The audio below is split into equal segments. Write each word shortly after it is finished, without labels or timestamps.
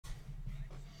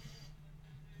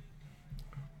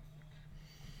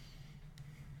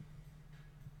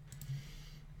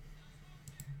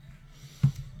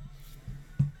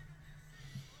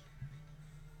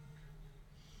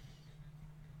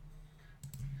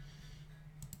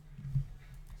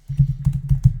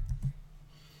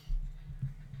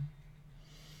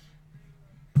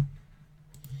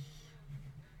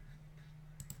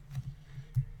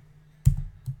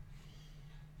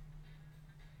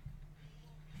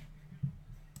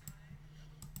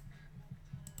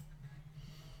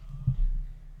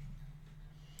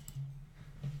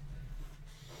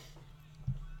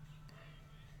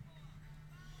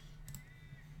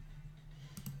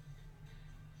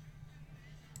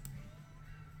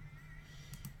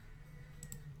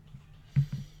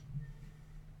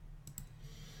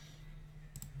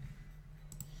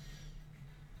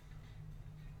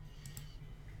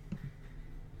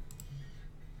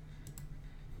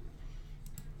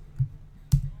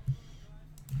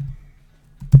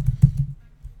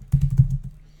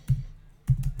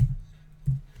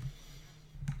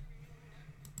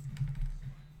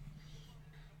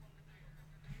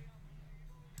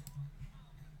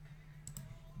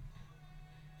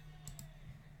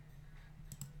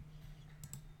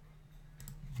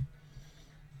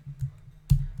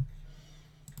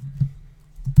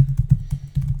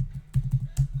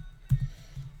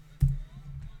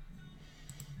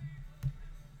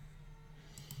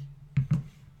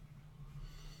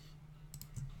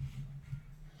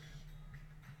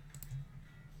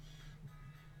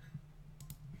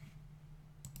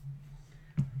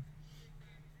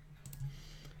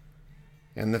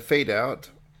And the fade out.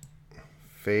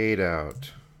 Fade out.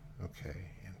 Okay,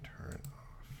 and turn off.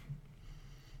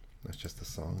 That's just the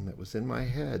song that was in my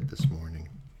head this morning.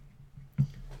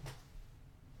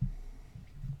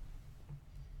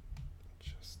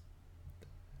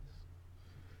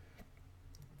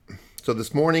 So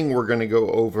this morning we're going to go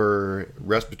over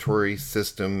respiratory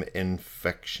system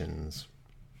infections.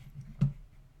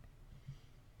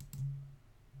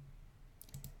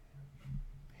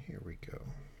 Here we go.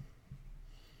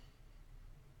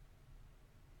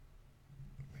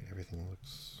 Everything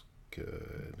looks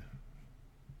good.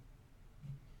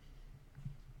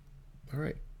 All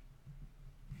right.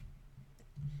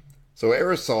 So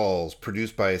aerosols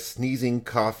produced by sneezing,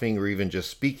 coughing, or even just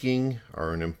speaking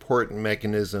are an important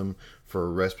mechanism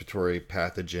for respiratory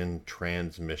pathogen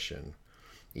transmission.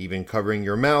 Even covering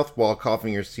your mouth while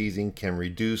coughing or sneezing can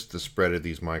reduce the spread of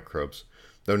these microbes.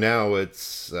 Though now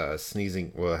it's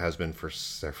sneezing, well, it has been for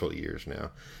several years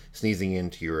now, sneezing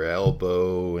into your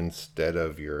elbow instead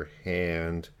of your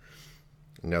hand.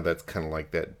 Now that's kind of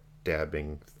like that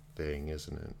dabbing thing,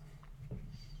 isn't it?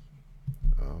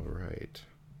 All right.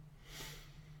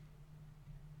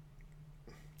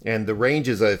 And the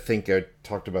ranges, I think I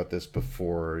talked about this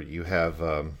before. You have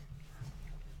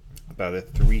about a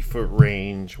 3-foot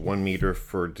range, 1 meter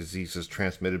for diseases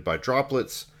transmitted by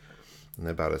droplets, and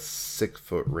about a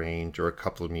 6-foot range or a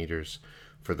couple of meters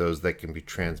for those that can be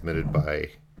transmitted by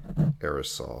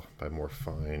aerosol, by more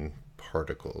fine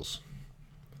particles.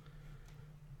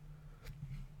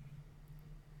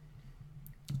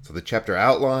 So the chapter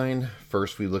outline,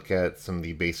 first we look at some of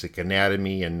the basic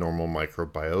anatomy and normal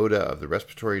microbiota of the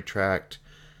respiratory tract,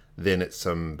 then at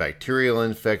some bacterial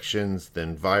infections,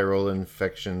 then viral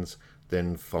infections,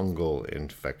 then fungal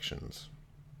infections.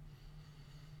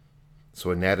 So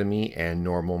anatomy and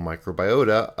normal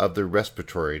microbiota of the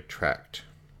respiratory tract.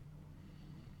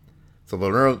 So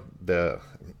the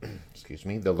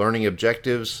learning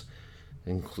objectives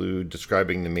include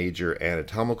describing the major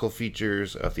anatomical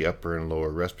features of the upper and lower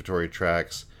respiratory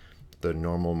tracts, the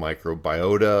normal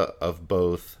microbiota of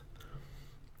both,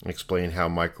 explain how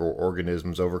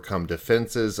microorganisms overcome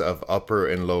defenses of upper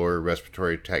and lower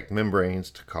respiratory tract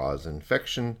membranes to cause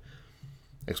infection,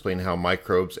 explain how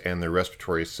microbes and the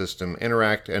respiratory system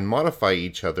interact and modify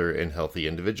each other in healthy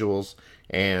individuals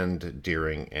and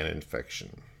during an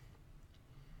infection.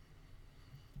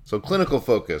 So clinical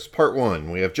focus, part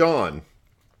 1, we have John,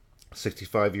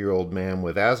 65-year-old man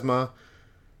with asthma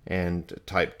and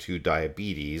type 2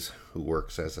 diabetes who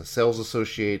works as a sales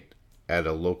associate at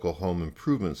a local home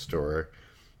improvement store.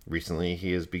 Recently,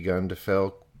 he has begun to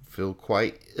feel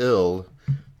quite ill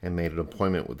and made an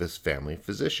appointment with his family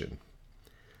physician.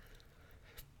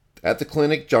 At the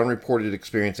clinic, John reported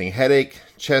experiencing headache,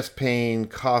 chest pain,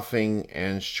 coughing,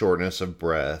 and shortness of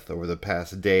breath. Over the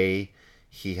past day,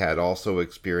 he had also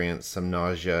experienced some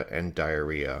nausea and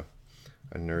diarrhea.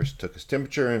 A nurse took his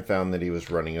temperature and found that he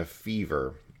was running a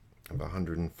fever of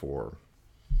 104.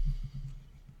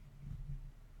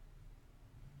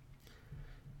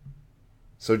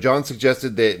 So John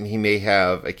suggested that he may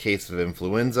have a case of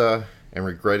influenza and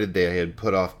regretted that he had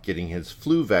put off getting his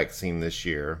flu vaccine this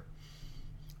year.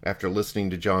 After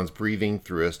listening to John's breathing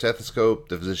through a stethoscope,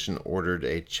 the physician ordered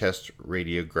a chest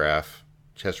radiography,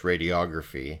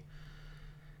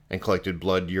 and collected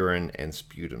blood, urine, and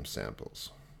sputum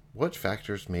samples. What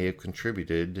factors may have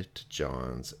contributed to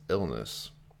John's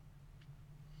illness?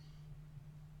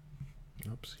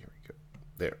 Oops, here we go.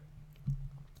 There.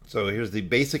 So here's the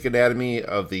basic anatomy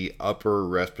of the upper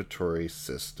respiratory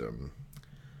system.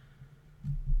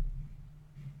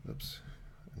 Oops,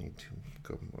 I need to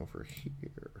go over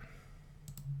here.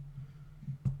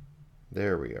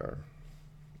 There we are.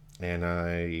 And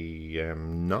I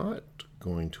am not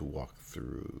going to walk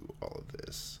through all of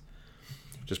this.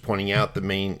 Just pointing out the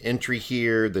main entry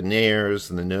here, the nares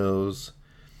and the nose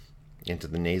into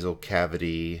the nasal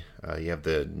cavity. You have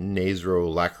the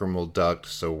nasolacrimal duct,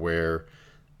 so where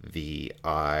the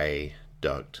eye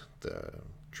duct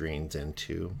drains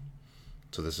into.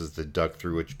 So this is the duct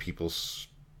through which people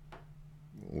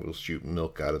will shoot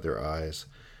milk out of their eyes,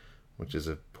 which is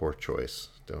a poor choice.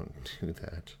 Don't do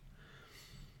that.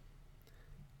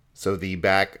 So the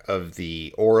back of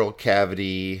the oral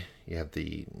cavity, you have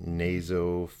the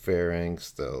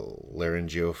nasopharynx, the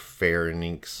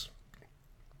laryngopharynx,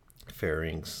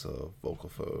 pharynx, vocal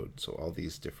fold, so all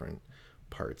these different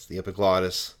parts. The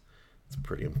epiglottis, it's a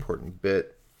pretty important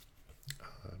bit.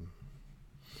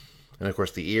 And of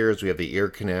course the ears, we have the ear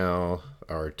canal,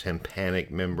 our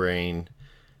tympanic membrane,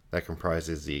 that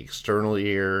comprises the external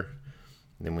ear.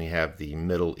 And then we have the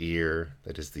middle ear,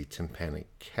 that is the tympanic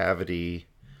cavity.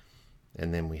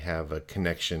 And then we have a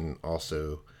connection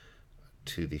also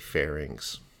to the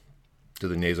pharynx, to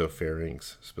the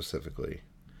nasopharynx specifically.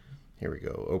 Here we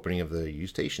go, opening of the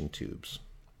eustachian tubes.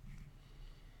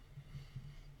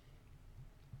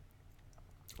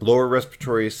 Lower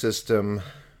respiratory system,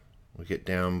 we get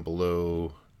down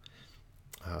below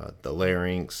the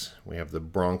larynx. We have the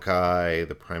bronchi,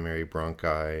 the primary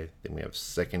bronchi. Then we have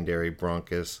secondary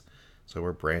bronchus. So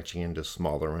we're branching into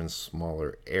smaller and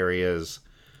smaller areas.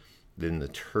 Then the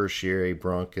tertiary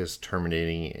bronchus,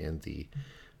 terminating in the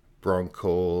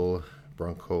bronchole,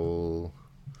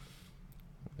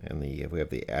 and we have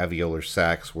the alveolar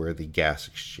sacs where the gas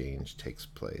exchange takes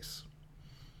place.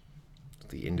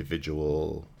 The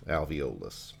individual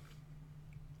alveolus.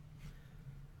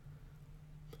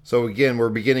 So again, we're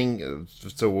beginning,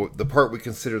 so the part we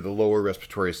consider the lower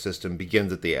respiratory system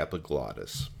begins at the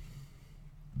epiglottis.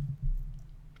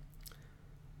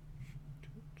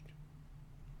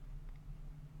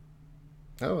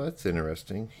 Oh, that's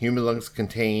interesting. Human lungs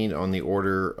contain on the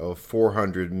order of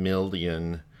 400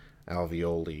 million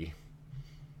alveoli.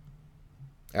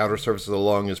 Outer surface of the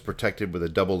lung is protected with a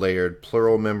double-layered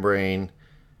pleural membrane.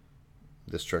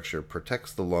 This structure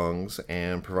protects the lungs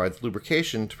and provides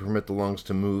lubrication to permit the lungs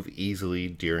to move easily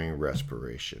during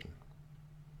respiration.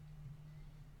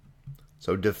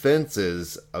 So,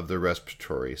 defenses of the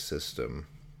respiratory system.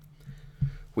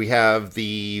 We have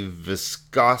the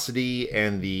viscosity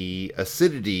and the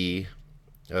acidity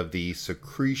of the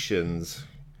secretions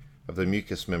of the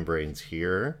mucous membranes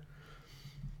here.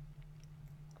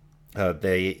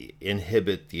 They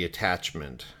inhibit the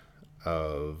attachment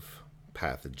of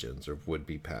pathogens or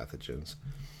would-be pathogens.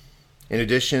 In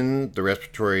addition, the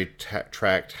respiratory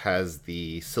tract has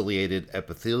the ciliated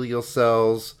epithelial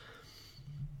cells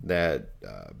that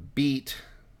beat,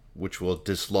 which will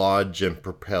dislodge and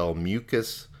propel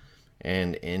mucus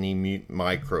and any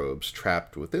microbes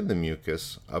trapped within the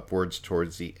mucus upwards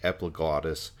towards the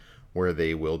epiglottis, where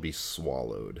they will be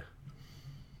swallowed.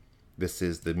 This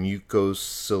is the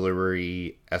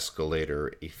mucociliary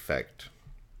escalator effect.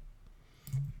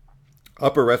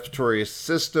 Upper respiratory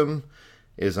system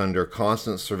is under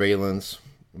constant surveillance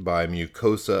by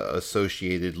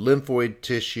mucosa-associated lymphoid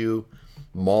tissue,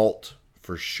 MALT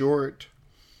for short,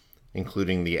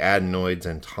 including the adenoids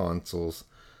and tonsils.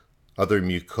 Other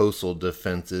mucosal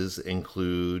defenses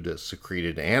include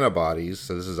secreted antibodies,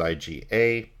 so this is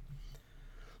IgA,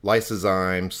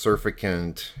 lysozyme,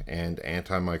 surfactant, and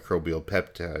antimicrobial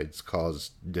peptides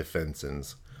cause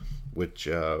defensins, which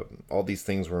all these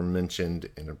things were mentioned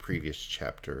in a previous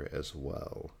chapter as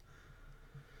well.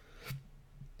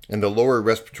 And the lower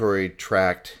respiratory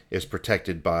tract is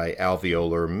protected by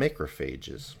alveolar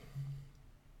macrophages.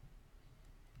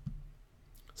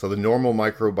 So the normal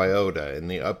microbiota in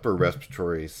the upper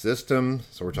respiratory system,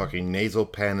 so we're talking nasal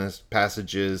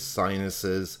passages,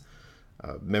 sinuses,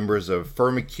 members of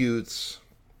firmicutes,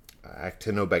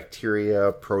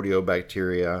 actinobacteria,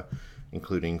 proteobacteria,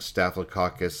 including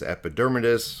Staphylococcus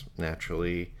epidermidis,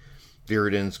 naturally,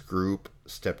 viridans group,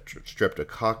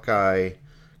 streptococci,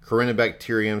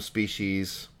 Corynebacterium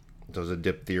species, those are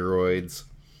diphtheroids,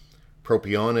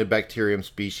 Propionibacterium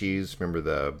species, remember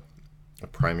the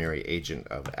primary agent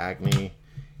of acne,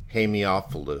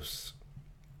 Haemophilus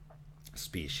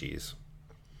species.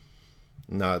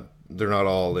 They're not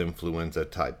all influenza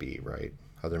type B, right?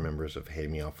 Other members of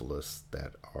Haemophilus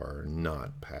that are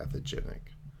not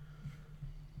pathogenic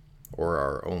or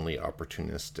are only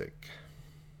opportunistic.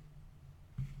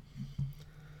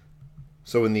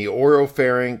 So in the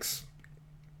oropharynx,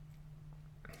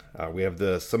 we have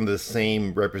some of the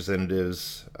same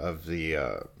representatives of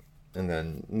the and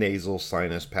then nasal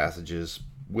sinus passages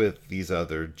with these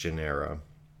other genera,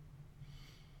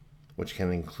 which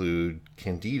can include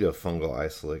Candida fungal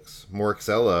isolates,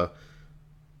 Moraxella,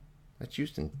 that's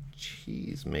used in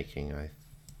cheese making, I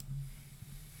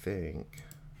think.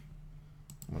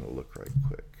 I'm going to look right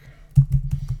quick.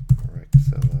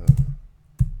 Moraxella.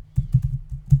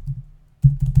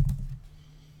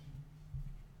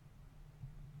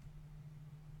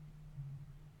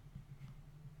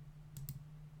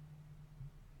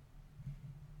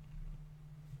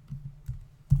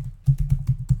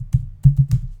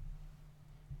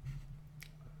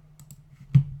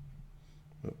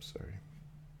 Oops, sorry.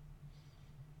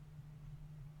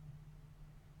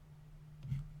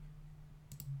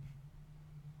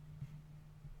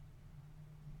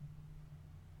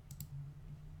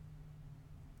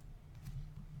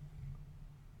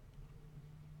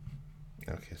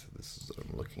 Okay, so this is what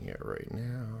I'm looking at right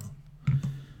now.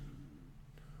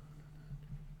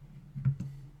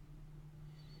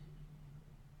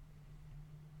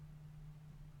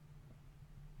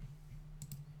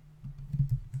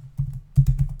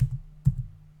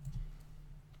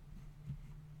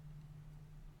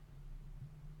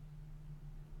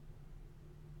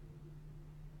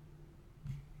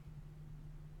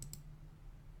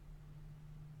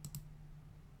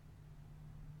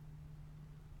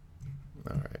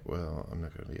 well, I'm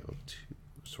not going to be able to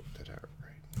sort that out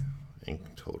right now in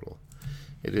total.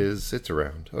 It's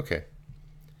around. Okay.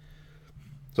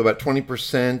 So about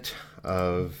 20%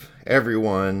 of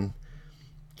everyone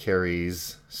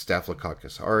carries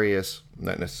Staphylococcus aureus,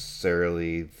 not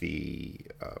necessarily the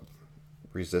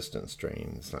resistant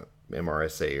strain. It's not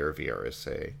MRSA or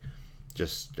VRSA,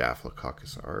 just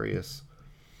Staphylococcus aureus.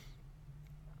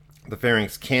 The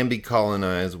pharynx can be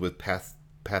colonized with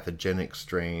pathogenic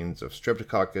strains of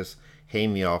Streptococcus,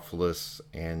 Haemophilus,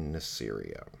 and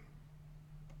Neisseria.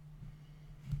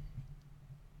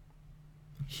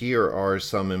 Here are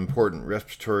some important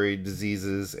respiratory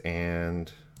diseases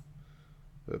and,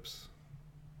 oops,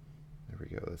 there we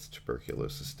go, that's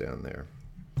tuberculosis down there.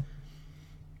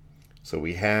 So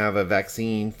we have a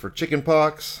vaccine for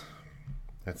chickenpox.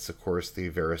 That's, of course, the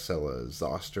varicella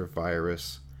zoster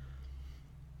virus.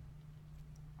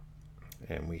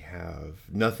 And we have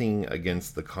nothing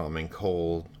against the common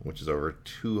cold, which is over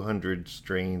 200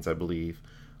 strains, I believe,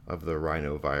 of the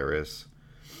rhinovirus.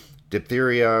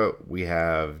 Diphtheria, we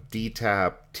have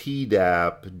DTaP,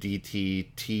 Tdap,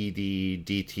 DT, TD,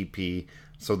 DTP.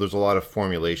 So there's a lot of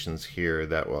formulations here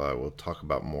that I will talk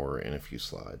about more in a few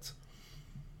slides.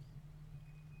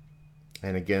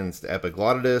 And against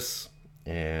epiglottitis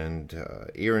and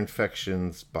ear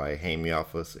infections by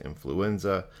Haemophilus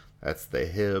influenza, that's the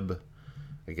Hib.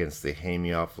 Against the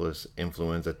Haemophilus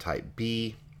influenza type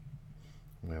B,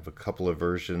 we have a couple of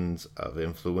versions of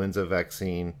influenza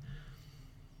vaccine.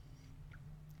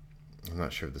 I'm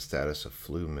not sure of the status of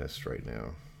flu mist right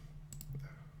now.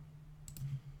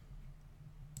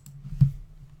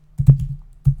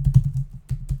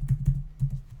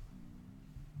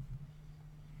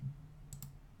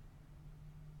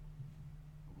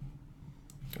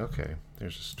 Okay,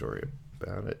 there's a story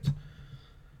about it.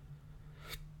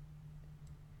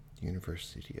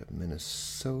 University of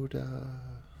Minnesota,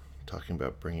 talking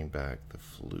about bringing back the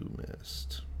flu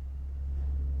mist.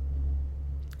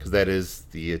 Because that is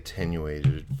the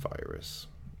attenuated virus.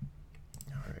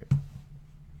 All right.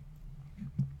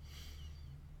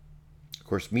 Of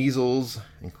course, measles,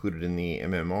 included in the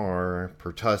MMR,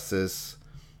 pertussis,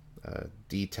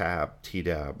 DTaP,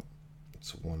 Tdap.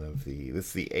 It's one of this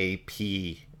is the AP.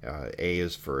 A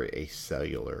is for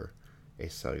acellular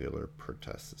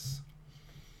pertussis.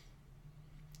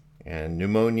 And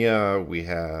pneumonia, we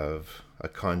have a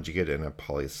conjugate and a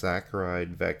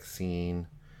polysaccharide vaccine.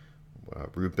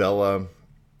 Rubella,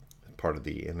 part of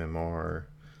the MMR.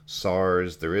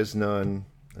 SARS, there is none.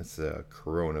 It's a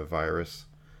coronavirus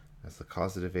as the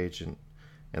causative agent.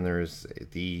 And there is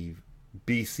the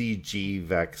BCG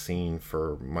vaccine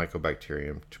for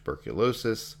Mycobacterium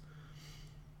tuberculosis,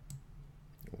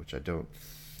 which I don't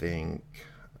think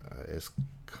is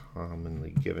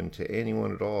commonly given to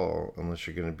anyone at all unless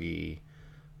you're going to be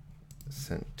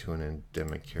sent to an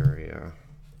endemic area.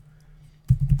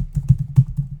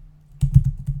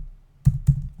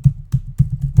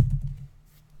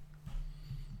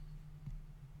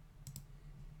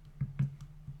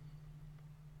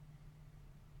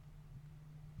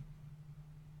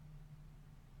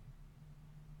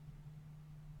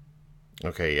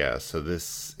 Okay, yeah, so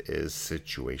this is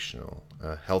situational.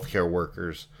 Healthcare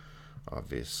workers,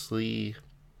 obviously,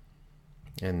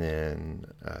 and then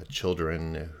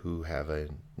children who have a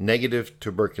negative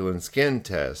tuberculin skin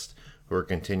test who are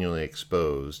continually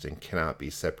exposed and cannot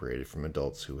be separated from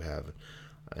adults who have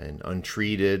an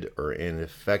untreated or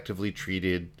ineffectively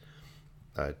treated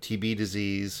TB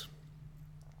disease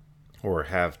or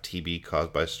have TB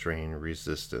caused by strain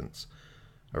resistance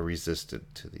or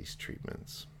resistant to these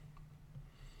treatments.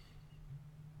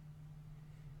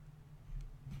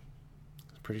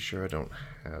 Pretty sure I don't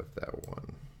have that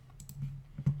one.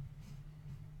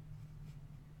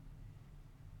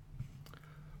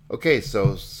 Okay,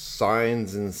 so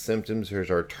signs and symptoms.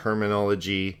 Here's our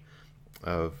terminology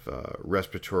of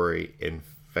respiratory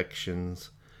infections.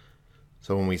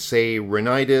 So when we say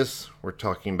rhinitis, we're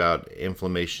talking about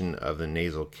inflammation of the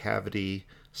nasal cavity,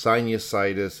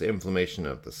 sinusitis, inflammation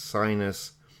of the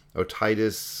sinus,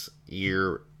 otitis,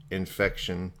 ear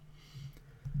infection,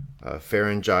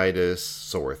 pharyngitis,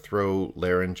 sore throat,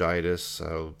 laryngitis,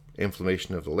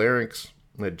 inflammation of the larynx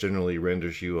that generally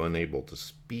renders you unable to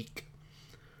speak,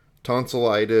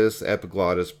 tonsillitis,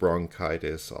 epiglottis,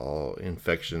 bronchitis, all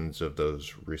infections of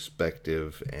those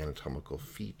respective anatomical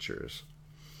features.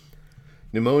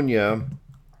 Pneumonia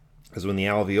is when the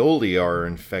alveoli are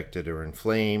infected or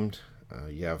inflamed.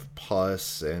 You have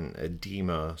pus and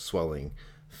edema, swelling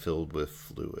filled with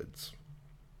fluids.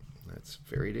 That's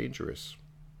very dangerous.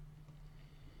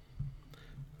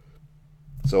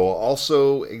 So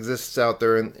also exists out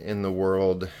there in the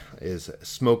world is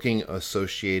smoking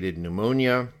associated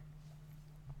pneumonia.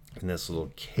 In this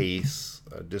little case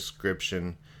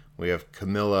description, we have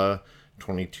Camilla,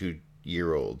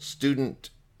 22-year-old student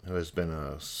who has been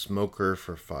a smoker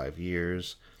for 5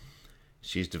 years.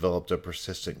 She's developed a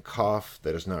persistent cough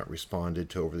that has not responded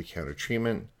to over-the-counter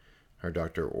treatment. Her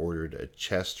doctor ordered a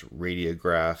chest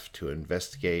radiograph to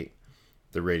investigate.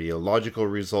 The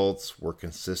radiological results were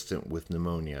consistent with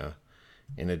pneumonia.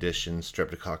 In addition,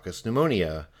 Streptococcus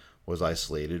pneumonia was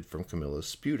isolated from Camilla's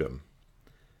sputum.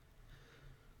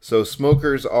 So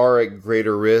smokers are at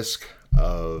greater risk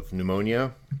of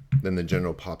pneumonia than the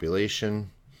general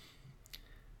population.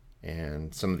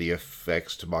 And some of the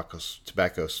effects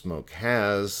tobacco smoke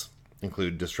has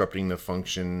include disrupting the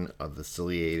function of the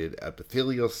ciliated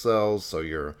epithelial cells, so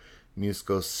your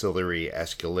mucociliary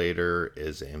escalator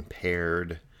is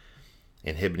impaired,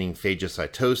 inhibiting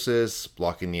phagocytosis,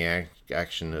 blocking the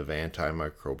action of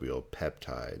antimicrobial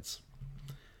peptides.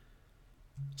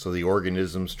 So the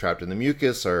organisms trapped in the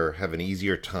mucus have an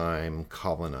easier time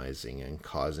colonizing and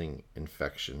causing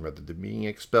infection rather than being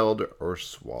expelled or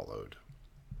swallowed.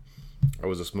 I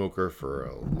was a smoker for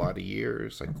a lot of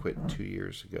years. I quit 2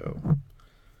 years ago.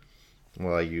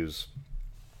 Well, I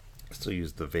still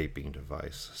use the vaping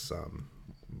device some,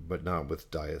 but not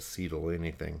with diacetyl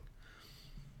anything.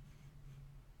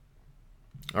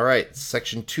 All right,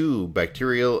 section 2,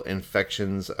 bacterial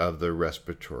infections of the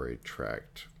respiratory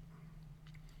tract.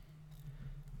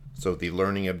 So the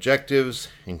learning objectives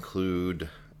include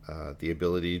the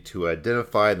ability to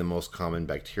identify the most common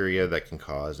bacteria that can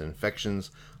cause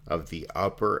infections of the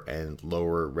upper and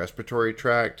lower respiratory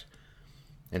tract,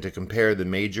 and to compare the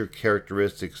major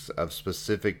characteristics of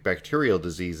specific bacterial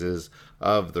diseases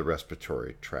of the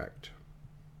respiratory tract.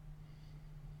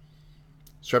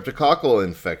 Streptococcal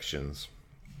infections.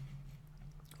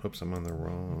 Oops, I'm on the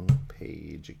wrong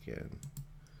page again.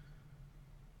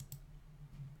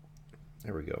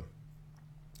 There we go.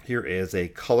 Here is a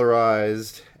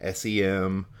colorized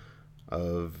SEM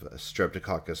of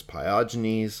Streptococcus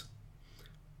pyogenes,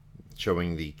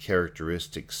 showing the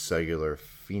characteristic cellular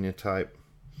phenotype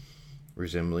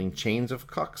resembling chains of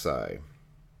cocci.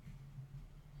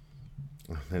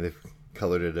 And they've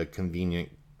colored it a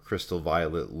convenient crystal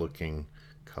violet looking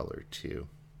color too.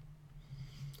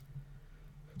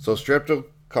 So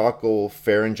streptococcal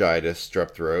pharyngitis,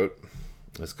 strep throat,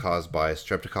 is caused by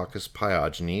Streptococcus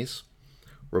pyogenes.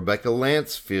 Rebecca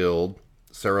Lancefield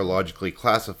serologically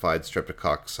classified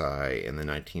streptococci in the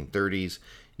 1930s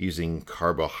using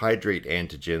carbohydrate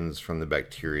antigens from the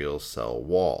bacterial cell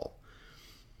wall.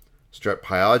 Strep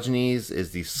pyogenes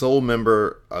is the sole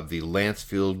member of the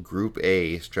Lancefield group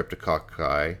A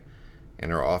streptococci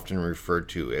and are often referred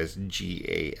to as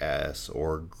GAS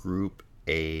or group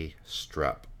A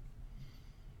strep.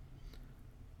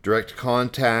 Direct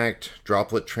contact,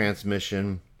 droplet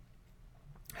transmission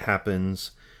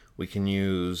happens. We can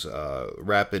use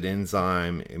rapid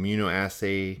enzyme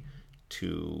immunoassay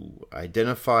to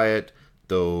identify it,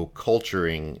 though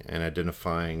culturing and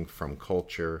identifying from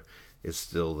culture is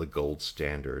still the gold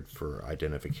standard for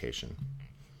identification.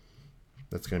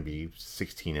 That's going to be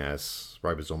 16S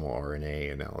ribosomal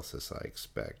RNA analysis, I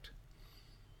expect.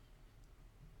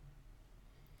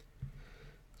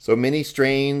 So many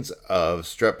strains of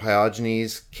strep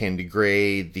pyogenes can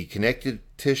degrade the connective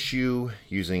tissue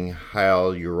using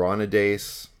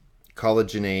hyaluronidase,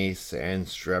 collagenase, and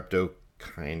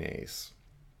streptokinase.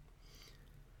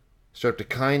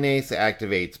 Streptokinase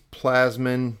activates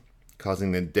plasmin,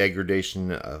 causing the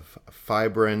degradation of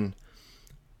fibrin,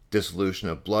 dissolution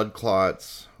of blood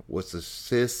clots, which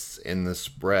assists in the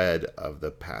spread of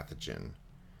the pathogen.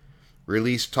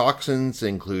 Released toxins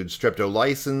include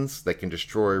streptolysins that can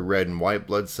destroy red and white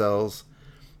blood cells.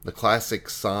 The classic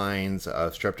signs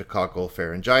of streptococcal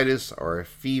pharyngitis are a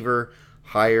fever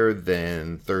higher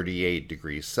than 38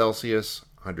 degrees Celsius,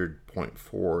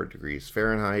 100.4 degrees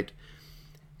Fahrenheit,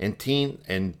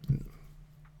 intense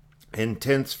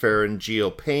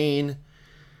pharyngeal pain,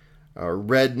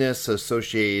 redness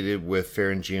associated with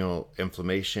pharyngeal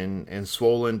inflammation, and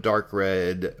swollen dark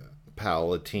red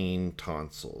palatine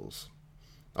tonsils,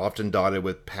 often dotted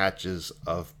with patches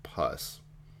of pus,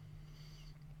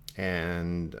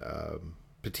 and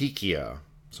petechia,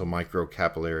 so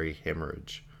microcapillary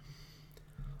hemorrhage,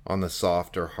 on the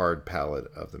soft or hard palate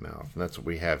of the mouth. And that's what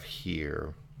we have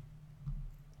here.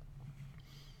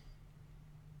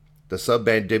 The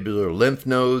submandibular lymph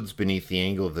nodes beneath the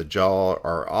angle of the jaw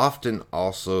are often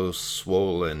also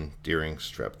swollen during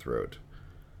strep throat.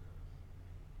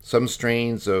 Some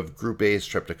strains of group A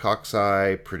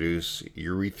streptococci produce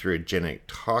urethropogenic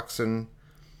toxin,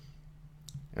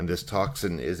 and this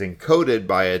toxin is encoded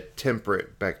by a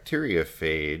temperate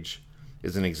bacteriophage,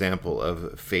 is an example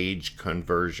of phage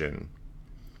conversion.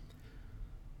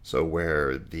 So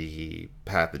where the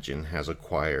pathogen has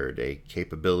acquired a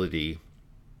capability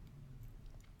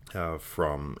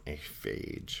from a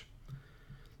phage.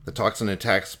 The toxin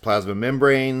attacks plasma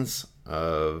membranes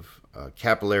of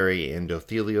capillary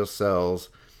endothelial cells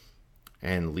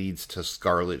and leads to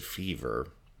scarlet fever,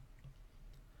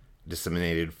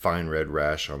 disseminated fine red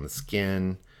rash on the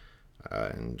skin,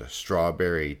 and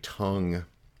strawberry tongue,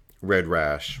 red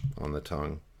rash on the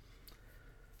tongue.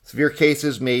 Severe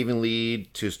cases may even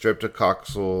lead to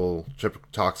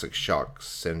streptotoxic shock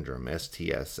syndrome,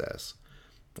 STSS,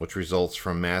 which results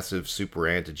from massive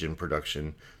superantigen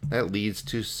production that leads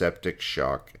to septic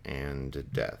shock and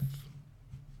death.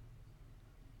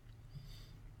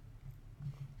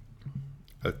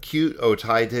 Acute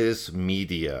otitis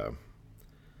media.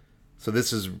 So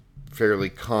this is fairly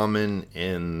common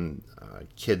in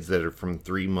kids that are from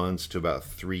 3 months to about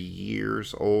 3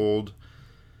 years old.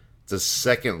 It's the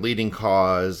second leading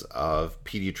cause of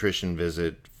pediatrician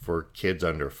visit for kids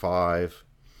under 5,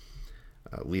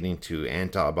 leading to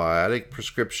antibiotic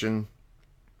prescription.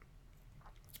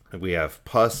 We have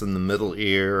pus in the middle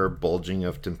ear, bulging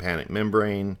of tympanic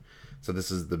membrane. So this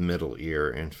is the middle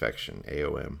ear infection,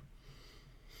 AOM.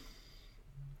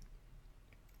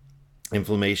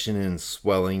 Inflammation and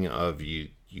swelling of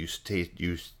eustachian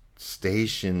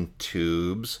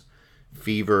tubes,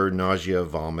 fever, nausea,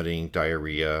 vomiting,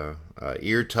 diarrhea.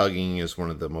 Ear tugging is one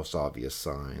of the most obvious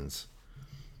signs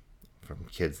from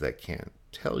kids that can't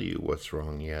tell you what's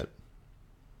wrong yet.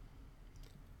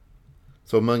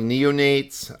 So among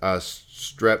neonates,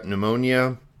 strep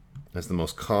pneumonia is the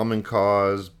most common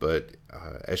cause, but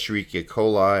Escherichia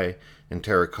coli,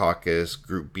 Enterococcus,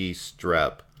 group B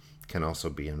strep can also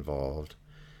be involved.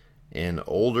 In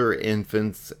older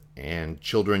infants and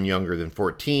children younger than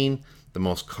 14, the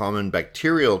most common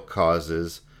bacterial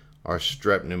causes are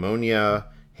strep pneumonia,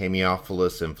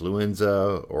 Haemophilus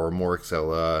influenza, or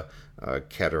Moraxella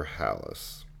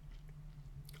catarrhalis.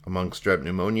 Among strep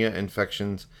pneumonia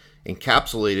infections,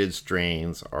 encapsulated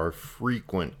strains are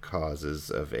frequent causes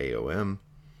of AOM.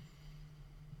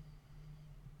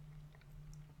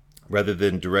 Rather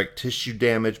than direct tissue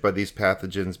damage by these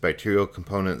pathogens, bacterial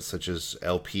components such as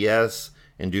LPS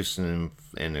induce an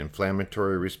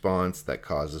inflammatory response that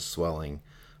causes swelling,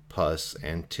 pus,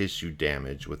 and tissue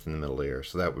damage within the middle ear.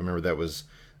 So remember that was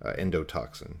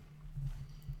endotoxin.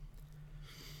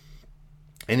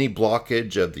 Any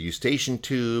blockage of the eustachian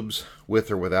tubes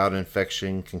with or without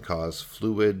infection can cause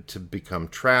fluid to become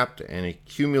trapped and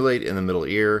accumulate in the middle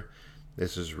ear.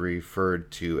 This is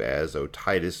referred to as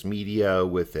otitis media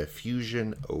with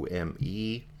effusion,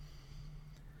 OME.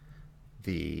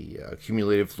 The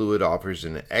accumulated fluid offers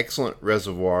an excellent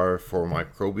reservoir for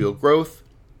microbial growth,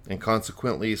 and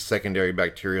consequently, secondary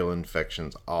bacterial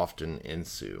infections often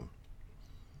ensue.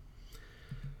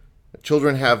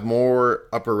 Children have more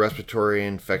upper respiratory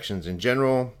infections in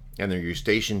general, and their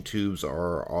eustachian tubes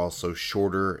are also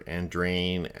shorter and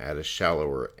drain at a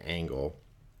shallower angle.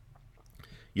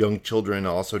 Young children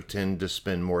also tend to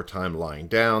spend more time lying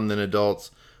down than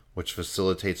adults, which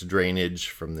facilitates drainage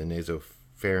from the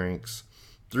nasopharynx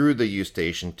through the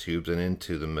eustachian tubes and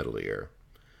into the middle ear.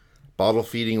 Bottle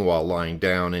feeding while lying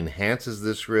down enhances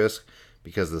this risk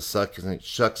because the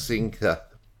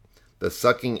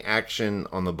sucking action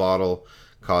on the bottle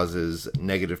causes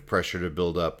negative pressure to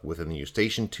build up within the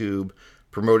eustachian tube,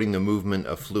 promoting the movement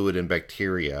of fluid and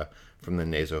bacteria from the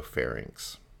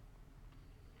nasopharynx.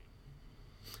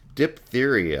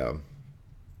 Diphtheria.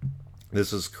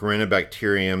 This is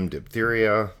Corynebacterium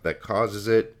diphtheria that causes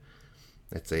it.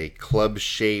 It's a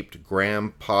club-shaped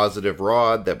gram-positive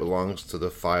rod that belongs to the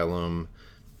phylum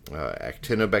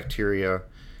Actinobacteria.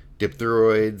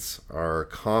 Diphtheroids are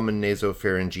common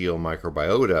nasopharyngeal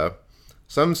microbiota.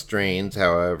 Some strains,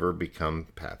 however, become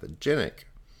pathogenic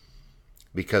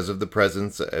because of the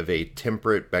presence of a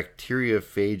temperate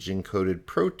bacteriophage-encoded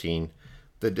protein,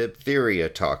 the diphtheria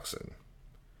toxin.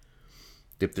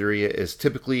 Diphtheria is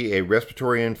typically a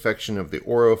respiratory infection of the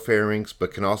oropharynx,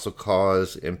 but can also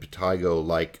cause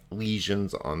impetigo-like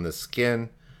lesions on the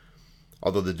skin.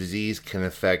 Although the disease can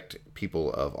affect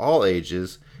people of all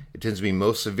ages, it tends to be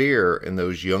most severe in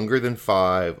those younger than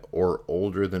 5 or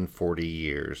older than 40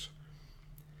 years.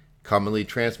 Commonly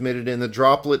transmitted in the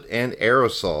droplet and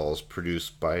aerosols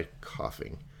produced by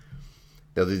coughing.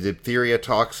 Now, the diphtheria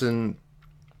toxin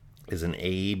is an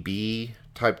A-B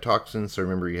type toxin. So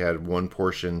remember, you had one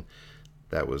portion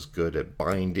that was good at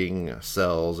binding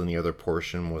cells and the other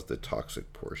portion was the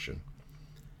toxic portion.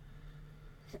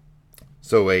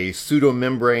 So a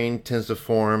pseudomembrane tends to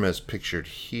form as pictured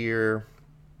here.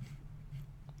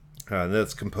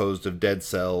 That's composed of dead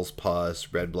cells,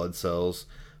 pus, red blood cells,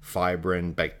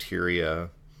 fibrin,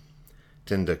 bacteria.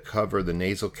 Tend to cover the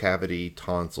nasal cavity,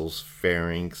 tonsils,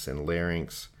 pharynx, and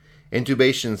larynx.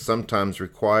 Intubation is sometimes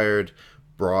required.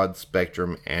 Broad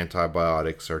spectrum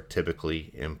antibiotics are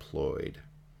typically employed.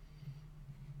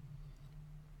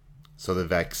 So the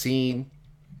vaccine,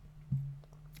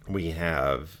 we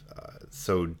have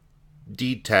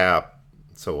DTaP.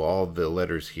 So all the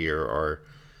letters here are: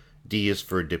 D is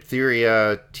for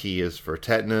diphtheria, T is for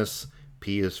tetanus,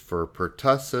 P is for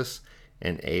pertussis,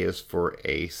 and A is for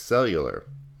acellular.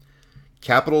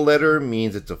 Capital letter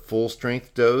means it's a full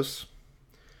strength dose.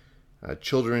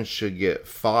 Children should get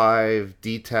 5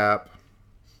 DTaP,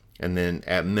 and then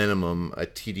at minimum a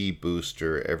TD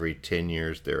booster every 10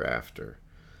 years thereafter.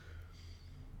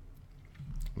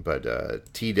 But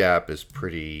Tdap is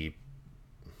pretty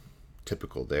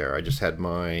typical there. I just had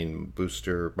my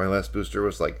last booster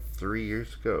was like 3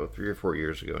 or 4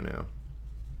 years ago now.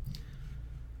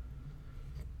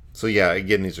 So yeah,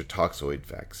 again, these are toxoid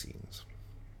vaccines.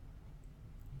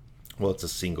 Well, it's a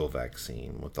single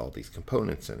vaccine with all these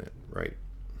components in it, right?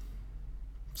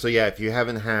 So yeah, if you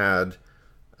haven't had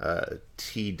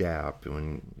Tdap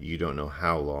when you don't know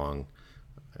how long,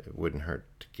 it wouldn't hurt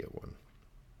to get one.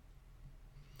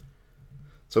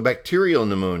 So bacterial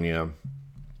pneumonia,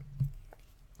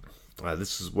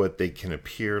 this is what they can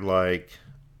appear like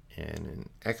in an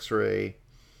X-ray.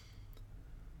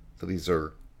 So these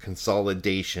are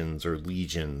consolidations or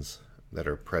lesions that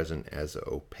are present as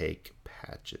opaque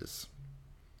patches.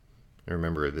 And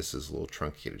remember, this is a little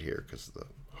truncated here because of the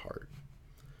heart.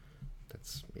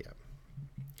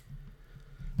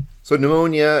 So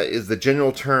pneumonia is the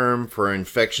general term for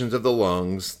infections of the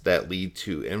lungs that lead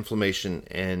to inflammation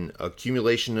and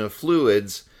accumulation of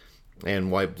fluids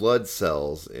and white blood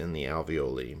cells in the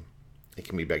alveoli. It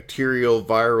can be bacterial,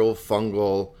 viral,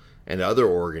 fungal, and other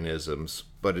organisms,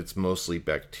 but it's mostly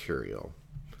bacterial.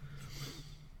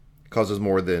 It caused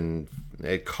more than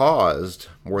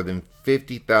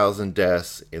 50,000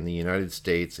 deaths in the United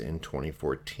States in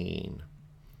 2014.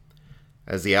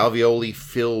 As the alveoli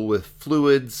fill with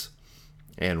fluids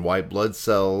and white blood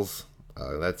cells,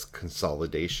 that's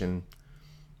consolidation,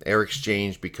 air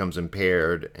exchange becomes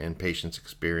impaired and patients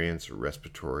experience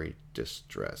respiratory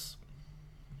distress.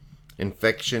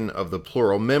 Infection of the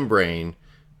pleural membrane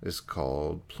is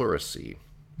called pleurisy.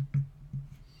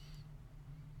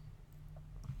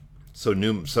 I'm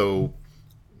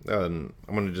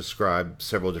going to describe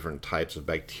several different types of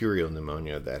bacterial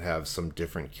pneumonia that have some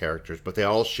different characters, but they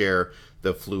all share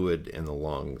the fluid in the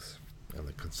lungs and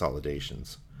the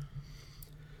consolidations.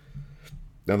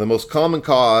 Now, the most common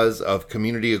cause of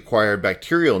community-acquired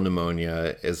bacterial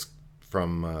pneumonia is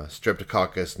from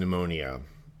Streptococcus pneumonia.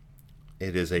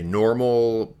 It is a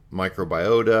normal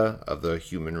microbiota of the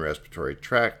human respiratory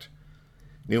tract.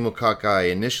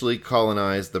 Pneumococci initially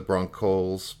colonized the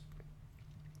bronchioles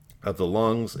of the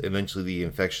lungs. Eventually, the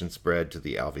infection spread to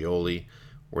the alveoli,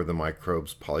 where the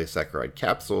microbe's polysaccharide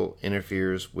capsule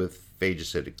interferes with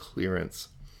phagocytic clearance.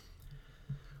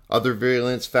 Other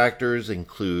virulence factors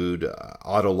include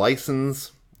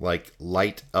autolysins, like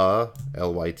LYTA,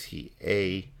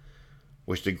 L-Y-T-A,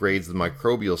 which degrades the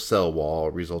microbial cell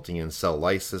wall, resulting in cell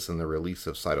lysis and the release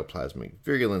of cytoplasmic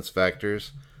virulence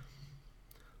factors.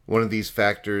 One of these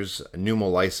factors,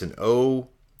 pneumolysin O,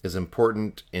 is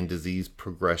important in disease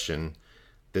progression.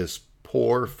 This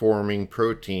pore-forming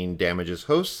protein damages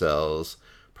host cells,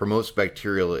 promotes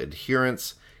bacterial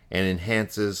adherence, and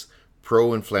enhances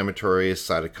pro-inflammatory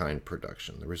cytokine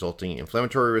production. The resulting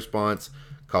inflammatory response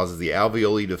causes the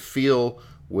alveoli to fill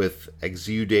with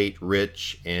exudate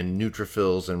rich in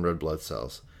neutrophils and red blood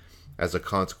cells. As a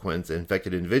consequence,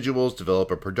 infected individuals develop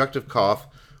a productive cough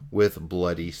with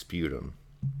bloody sputum.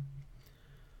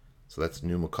 So that's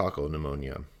pneumococcal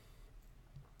pneumonia.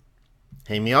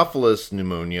 Haemophilus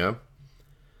pneumonia.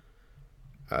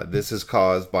 This is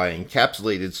caused by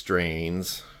encapsulated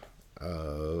strains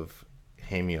of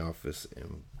Haemophilus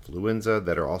influenza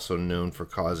that are also known for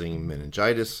causing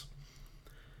meningitis.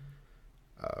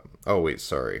 The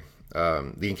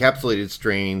encapsulated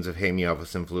strains of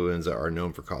Haemophilus influenza are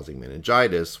known for causing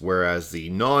meningitis, whereas the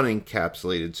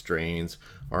non-encapsulated strains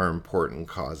are important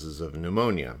causes of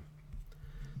pneumonia.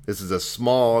 This is a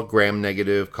small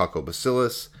gram-negative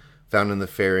coccobacillus found in the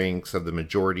pharynx of the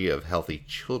majority of healthy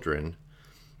children.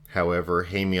 However,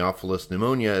 Haemophilus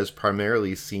pneumonia is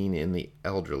primarily seen in the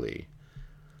elderly.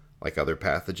 Like other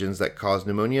pathogens that cause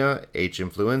pneumonia, H.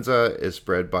 influenza is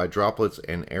spread by droplets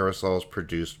and aerosols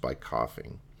produced by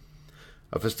coughing.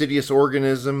 A fastidious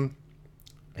organism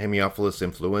Haemophilus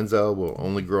influenza will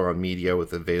only grow on media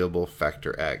with available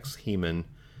factor X, hemin,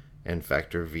 and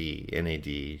factor V,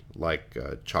 NAD, like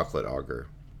chocolate agar.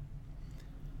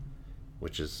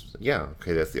 Which is, yeah,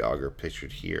 okay, that's the agar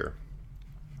pictured here.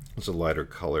 It's a lighter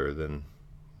color than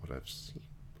what I've seen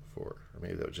before. Or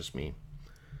maybe that was just me.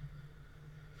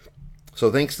 So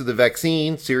thanks to the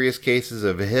vaccine, serious cases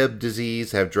of Hib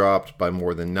disease have dropped by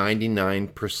more than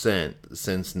 99%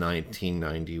 since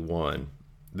 1991.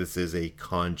 This is a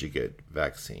conjugate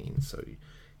vaccine. So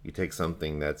you take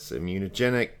something that's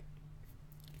immunogenic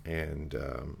and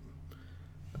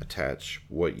attach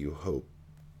what you hope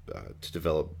to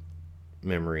develop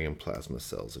memory and plasma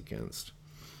cells against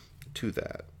to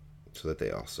that, so that they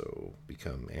also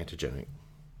become antigenic.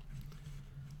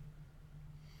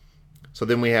 So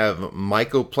then we have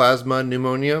mycoplasma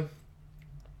pneumonia.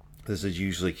 This is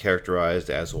usually characterized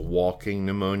as walking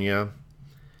pneumonia,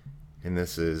 and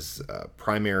this is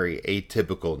primary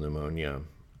atypical pneumonia.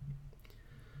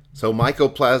 So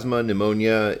mycoplasma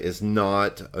pneumonia is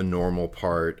not a normal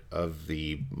part of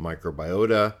the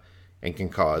microbiota and can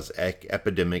cause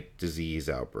epidemic disease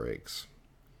outbreaks.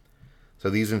 So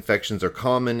these infections are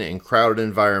common in crowded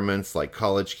environments like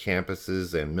college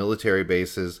campuses and military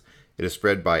bases. It is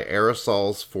spread by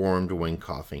aerosols formed when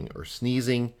coughing or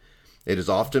sneezing. It is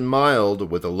often mild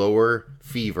with a low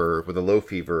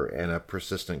fever and a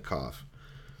persistent cough.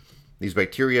 These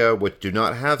bacteria, which do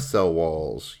not have cell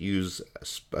walls, use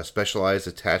a specialized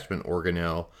attachment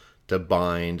organelle to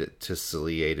bind to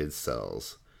ciliated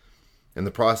cells. In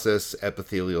the process,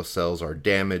 epithelial cells are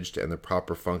damaged and the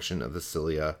proper function of the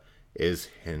cilia is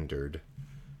hindered.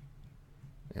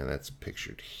 And that's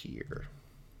pictured here.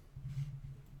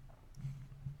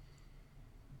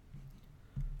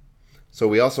 So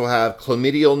we also have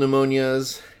chlamydial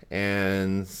pneumonias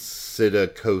and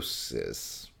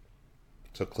psittacosis.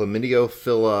 So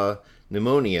chlamydiophila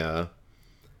pneumonia,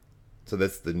 so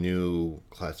that's the new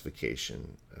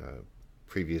classification,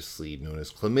 previously known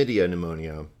as chlamydia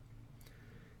pneumonia.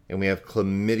 And we have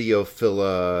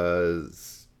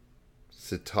chlamydiophila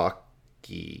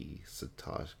psittaki.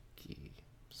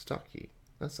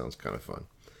 That sounds kind of fun.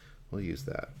 We'll use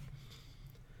that.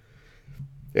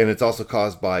 And it's also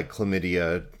caused by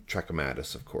chlamydia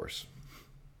trachomatis, of course.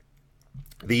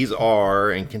 These are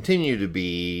and continue to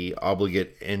be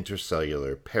obligate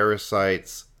intercellular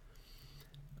parasites.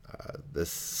 The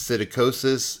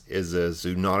psittacosis is a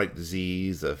zoonotic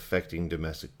disease affecting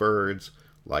domestic birds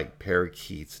like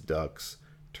parakeets, ducks,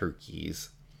 turkeys.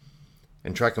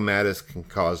 And trachomatis can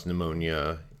cause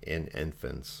pneumonia in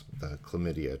infants, the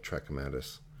chlamydia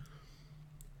trachomatis.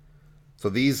 So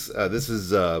this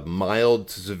is mild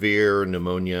to severe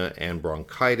pneumonia and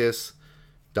bronchitis.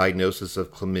 Diagnosis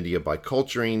of chlamydia by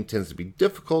culturing tends to be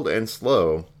difficult and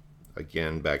slow.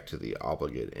 Again, back to the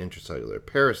obligate intracellular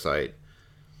parasite.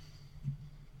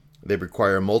 They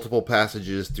require multiple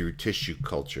passages through tissue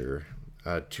culture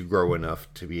to grow enough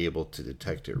to be able to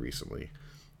detect it reasonably.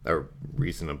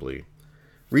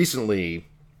 Recently,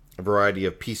 a variety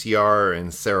of PCR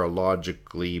and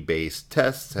serologically based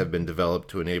tests have been developed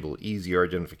to enable easier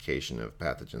identification of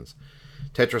pathogens.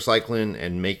 Tetracycline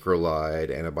and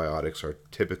macrolide antibiotics are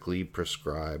typically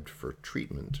prescribed for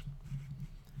treatment.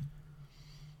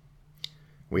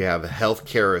 We have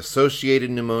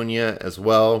healthcare-associated pneumonia as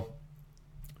well.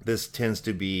 This tends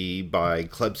to be by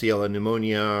Klebsiella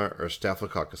pneumonia or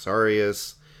Staphylococcus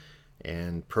aureus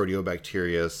and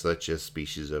proteobacteria such as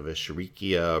species of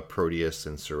Escherichia, Proteus,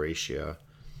 and Serratia.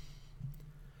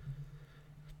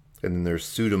 And then there's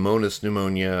Pseudomonas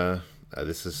pneumonia.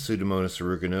 This is Pseudomonas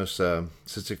aeruginosa.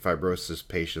 Cystic fibrosis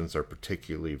patients are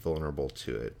particularly vulnerable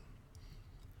to it.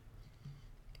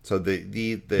 So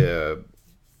the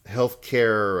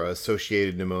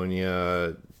healthcare-associated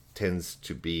pneumonia tends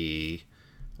to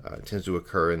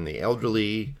occur in the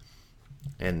elderly,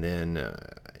 and then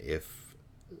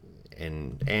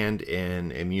in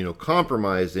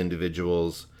immunocompromised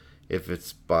individuals. If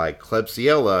it's by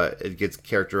Klebsiella, it gets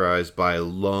characterized by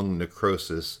lung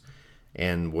necrosis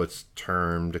and what's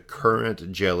termed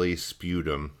current jelly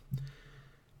sputum.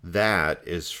 That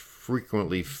is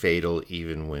frequently fatal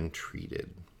even when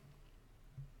treated.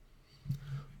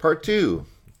 Part 2.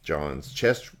 John's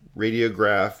chest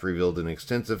radiograph revealed an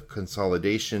extensive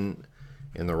consolidation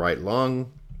in the right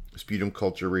lung. Sputum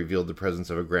culture revealed the presence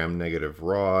of a gram-negative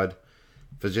rod.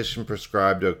 Physician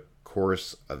prescribed a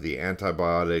course of the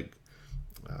antibiotic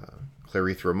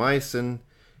clarithromycin.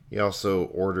 He also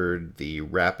ordered the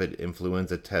rapid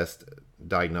influenza test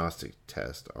diagnostic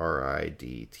test,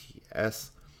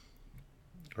 RIDTS,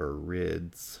 or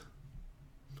RIDS,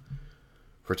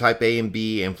 for type A and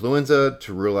B influenza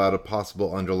to rule out a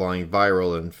possible underlying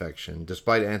viral infection.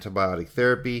 Despite antibiotic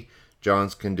therapy,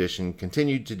 John's condition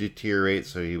continued to deteriorate,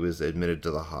 so he was admitted to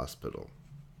the hospital.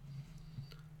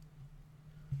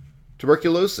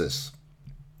 Tuberculosis.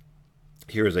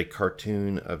 Here is a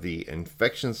cartoon of the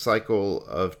infection cycle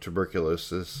of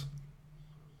tuberculosis.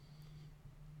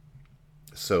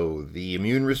 So the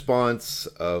immune response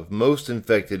of most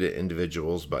infected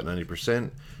individuals, about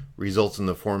 90%, results in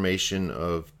the formation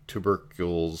of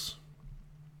tubercles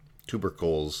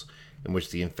in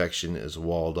which the infection is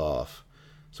walled off.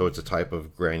 So it's a type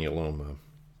of granuloma.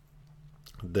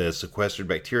 The sequestered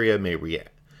bacteria may be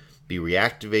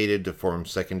reactivated to form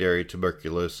secondary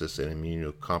tuberculosis in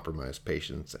immunocompromised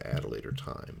patients at a later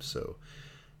time. So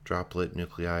droplet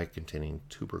nuclei containing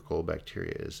tubercle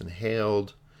bacteria is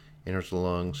inhaled, enters the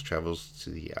lungs, travels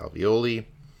to the alveoli,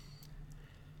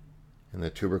 and the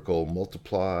tubercle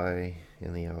multiply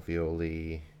in the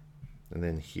alveoli. And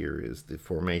then here is the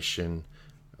formation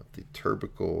of the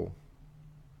tubercle.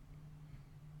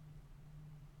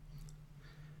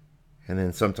 And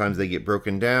then sometimes they get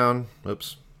broken down,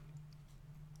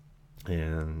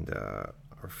 and are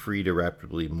free to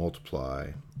rapidly multiply,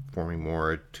 forming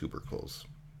more tubercles.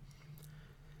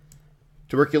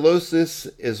 Tuberculosis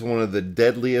is one of the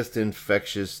deadliest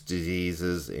infectious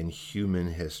diseases in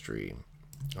human history.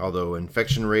 Although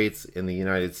infection rates in the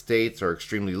United States are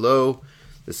extremely low,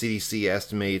 the CDC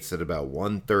estimates that about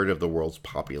 1/3 of the world's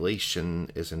population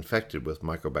is infected with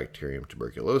Mycobacterium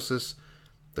tuberculosis,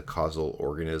 the causal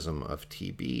organism of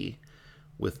TB,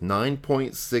 with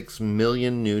 9.6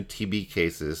 million new TB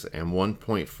cases and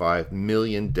 1.5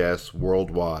 million deaths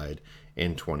worldwide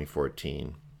in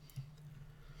 2014.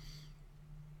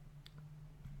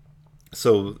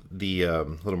 So the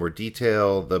little more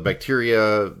detail, the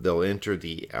bacteria, they'll enter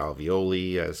the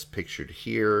alveoli as pictured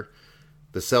here.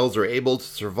 The cells are able to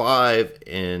survive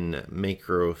in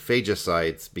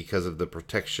macrophagocytes because of the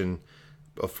protection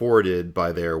afforded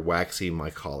by their waxy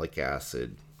mycolic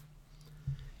acid.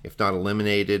 If not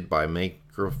eliminated by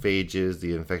macrophages,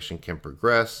 the infection can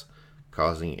progress,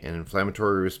 causing an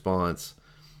inflammatory response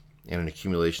and an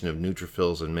accumulation of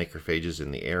neutrophils and macrophages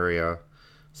in the area.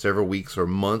 Several weeks or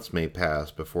months may pass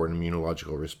before an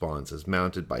immunological response is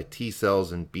mounted by T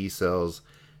cells and B cells.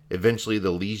 Eventually,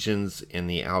 the lesions in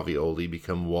the alveoli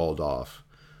become walled off,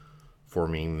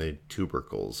 forming the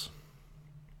tubercles.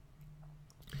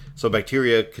 So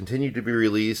bacteria continue to be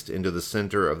released into the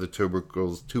center of the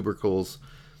tubercles,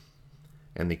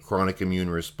 and the chronic immune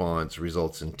response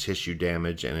results in tissue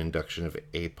damage and induction of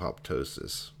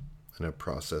apoptosis in a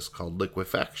process called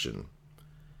liquefaction.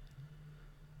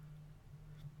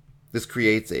 This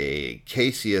creates a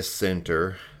caseous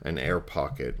center, an air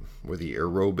pocket, where the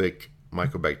aerobic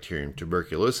Mycobacterium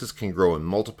tuberculosis can grow and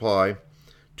multiply.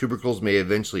 Tubercles may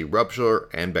eventually rupture,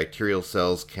 and bacterial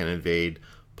cells can invade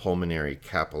pulmonary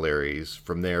capillaries.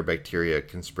 From there, bacteria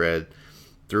can spread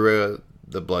through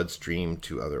the bloodstream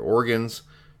to other organs,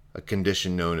 a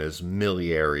condition known as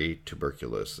miliary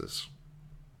tuberculosis.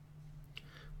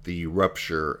 The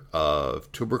rupture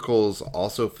of tubercles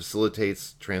also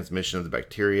facilitates transmission of the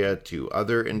bacteria to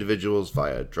other individuals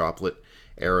via droplet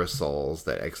aerosols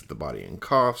that exit the body in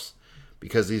coughs.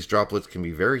 Because these droplets can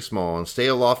be very small and stay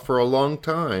aloft for a long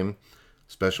time,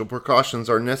 special precautions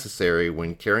are necessary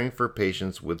when caring for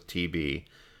patients with TB,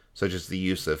 such as the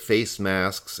use of face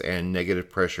masks and negative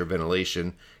pressure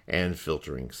ventilation and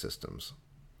filtering systems.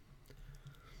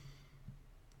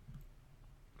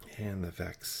 And the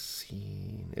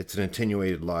vaccine, it's an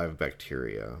attenuated live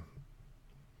bacteria,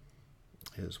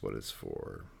 is what it's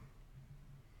for.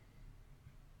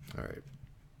 All right.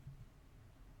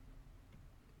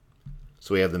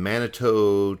 So we have the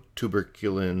Manitou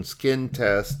tuberculin skin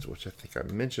test, which I think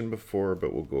I mentioned before,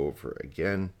 but we'll go over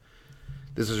again.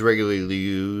 This is regularly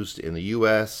used in the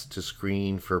U.S. to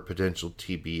screen for potential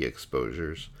TB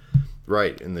exposures.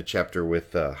 Right, in the chapter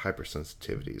with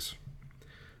hypersensitivities.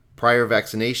 Prior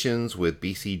vaccinations with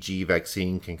BCG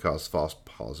vaccine can cause false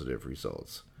positive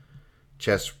results.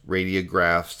 Chest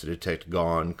radiographs to detect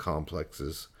GON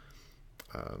complexes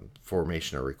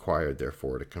formation are required,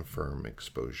 therefore, to confirm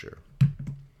exposure.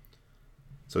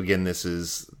 So again, this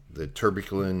is the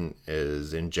tuberculin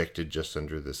is injected just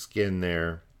under the skin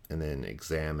there and then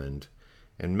examined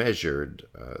and measured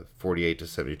 48 to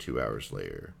 72 hours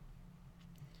later.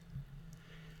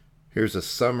 Here's a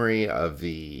summary of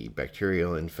the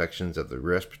bacterial infections of the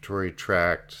respiratory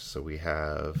tract. So we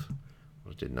have,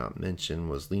 what I did not mention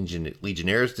was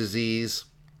Legionnaire's disease.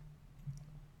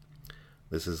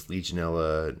 This is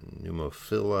Legionella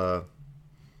pneumophila.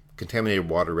 Contaminated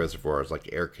water reservoirs like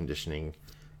air conditioning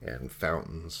and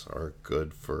fountains are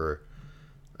good for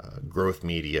growth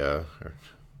media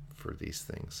for these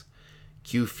things.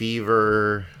 Q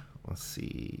fever, let's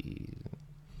see.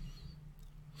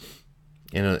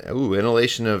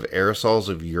 Inhalation of aerosols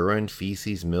of urine,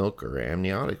 feces, milk, or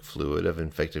amniotic fluid of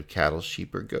infected cattle,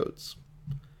 sheep, or goats.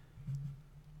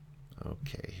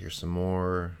 Okay, here's some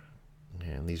more.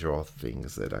 And these are all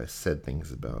things that I said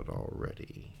things about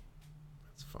already.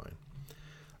 That's fine.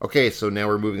 Okay, so now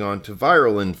we're moving on to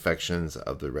viral infections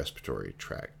of the respiratory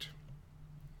tract.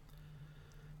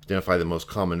 Identify the most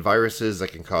common viruses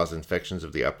that can cause infections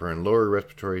of the upper and lower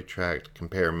respiratory tract.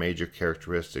 Compare major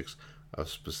characteristics of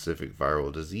specific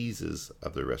viral diseases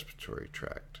of the respiratory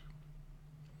tract.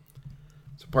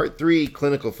 So part 3,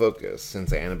 clinical focus.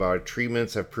 Since antibiotic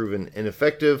treatments have proven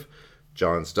ineffective,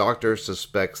 John's doctor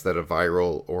suspects that a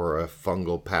viral or a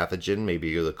fungal pathogen may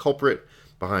be the culprit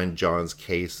behind John's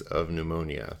case of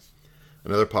pneumonia.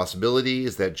 Another possibility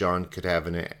is that John could have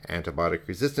an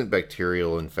antibiotic-resistant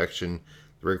bacterial infection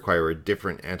that require a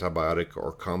different antibiotic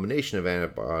or combination of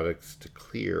antibiotics to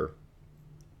clear.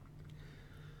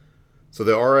 So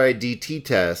the RIDT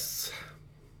tests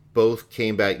both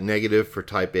came back negative for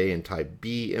type A and type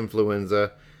B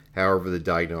influenza. However, the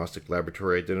diagnostic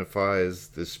laboratory identifies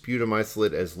the sputum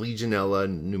isolate as Legionella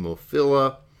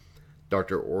pneumophila.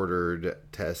 Doctor ordered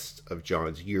tests of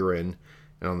John's urine,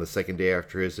 and on the second day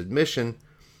after his admission,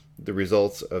 the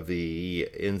results of the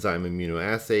enzyme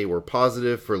immunoassay were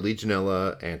positive for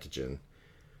Legionella antigen.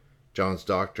 John's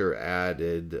doctor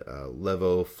added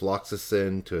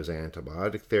levofloxacin to his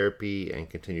antibiotic therapy and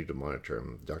continued to monitor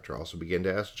him. The doctor also began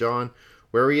to ask John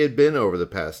where he had been over the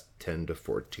past 10 to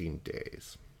 14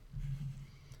 days.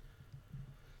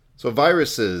 So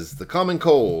viruses, the common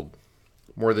cold,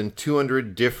 more than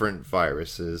 200 different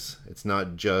viruses. It's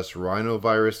not just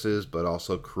rhinoviruses, but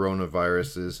also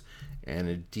coronaviruses and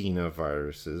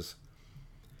adenoviruses.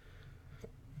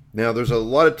 Now, there's a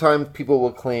lot of times people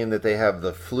will claim that they have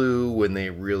the flu when they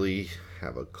really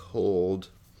have a cold.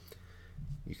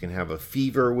 You can have a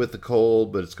fever with the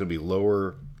cold, but it's going to be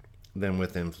lower than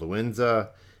with influenza.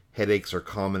 Headaches are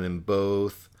common in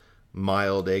both.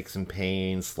 Mild aches and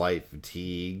pains, slight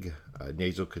fatigue,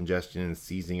 nasal congestion and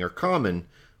sneezing are common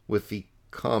with the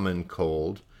common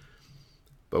cold.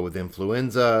 But with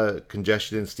influenza,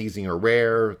 congestion and sneezing are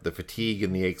rare. The fatigue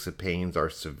and the aches and pains are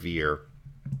severe.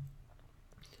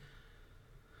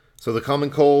 So the common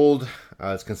cold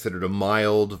is considered a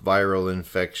mild viral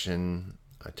infection,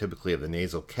 typically of the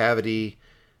nasal cavity,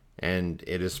 and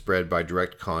it is spread by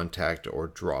direct contact or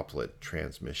droplet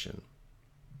transmission.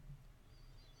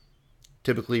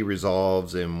 Typically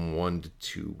resolves in 1 to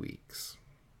 2 weeks.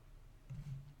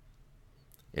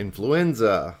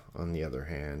 Influenza, on the other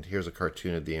hand, here's a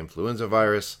cartoon of the influenza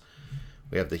virus.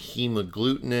 We have the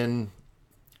hemagglutinin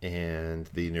and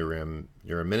the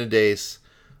neuraminidase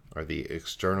are the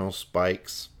external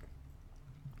spikes.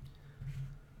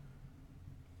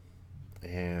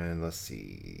 And let's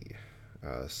see,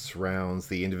 surrounds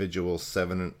the individual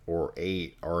 7 or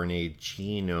 8 RNA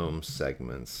genome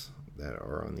segments that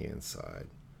are on the inside.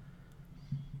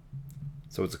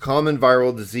 So it's a common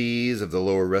viral disease of the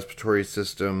lower respiratory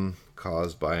system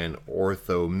caused by an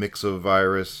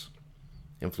orthomyxovirus.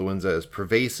 Influenza is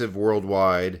pervasive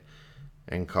worldwide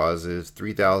and causes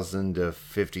 3,000 to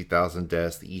 50,000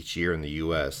 deaths each year in the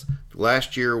U.S.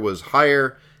 Last year was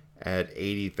higher at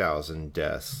 80,000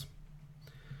 deaths.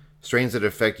 Strains that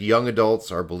affect young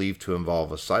adults are believed to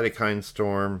involve a cytokine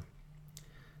storm.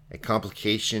 A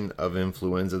complication of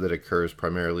influenza that occurs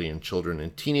primarily in children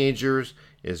and teenagers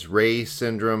is Reye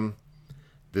syndrome.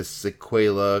 This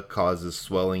sequela causes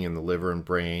swelling in the liver and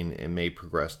brain and may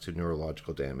progress to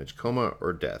neurological damage, coma,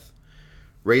 or death.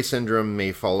 Reye syndrome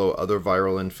may follow other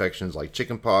viral infections like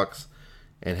chickenpox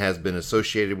and has been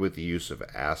associated with the use of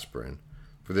aspirin.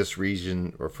 For this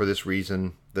reason,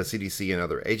 the CDC and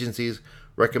other agencies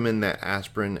recommend that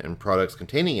aspirin and products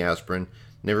containing aspirin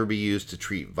never be used to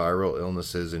treat viral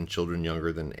illnesses in children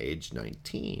younger than age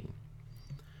 19.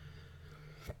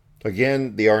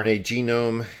 Again, the RNA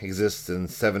genome exists in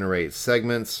 7 or 8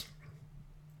 segments.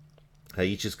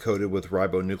 Each is coated with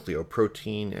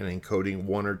ribonucleoprotein and encoding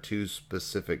 1 or 2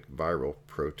 specific viral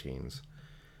proteins.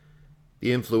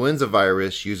 The influenza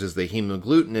virus uses the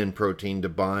hemagglutinin protein to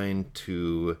bind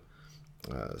to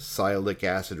sialic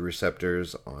acid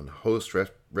receptors on host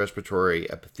respiratory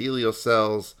epithelial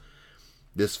cells.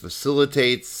 This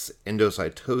facilitates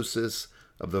endocytosis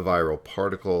of the viral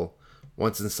particle.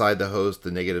 Once inside the host,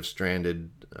 the negative stranded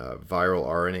viral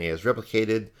RNA is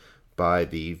replicated by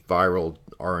the viral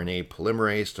RNA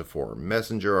polymerase to form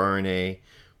messenger RNA,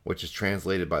 which is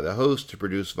translated by the host to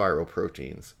produce viral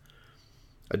proteins.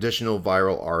 Additional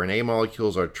viral RNA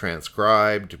molecules are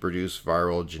transcribed to produce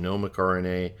viral genomic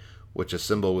RNA, which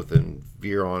assemble within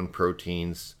virion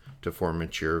proteins to form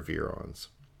mature virions.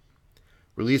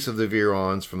 Release of the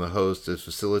virions from the host is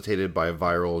facilitated by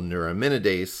viral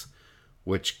neuraminidase,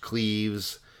 which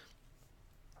cleaves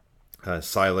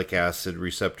sialic acid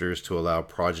receptors to allow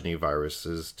progeny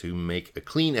viruses to make a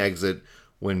clean exit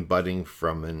when budding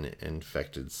from an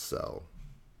infected cell.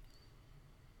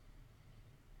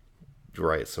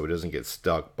 Right, so it doesn't get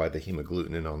stuck by the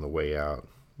hemagglutinin on the way out.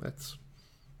 That's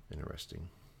interesting.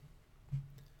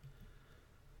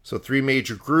 So 3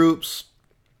 major groups.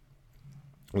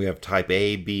 We have type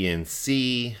A, B, and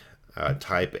C.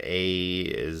 Type A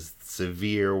is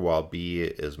severe, while B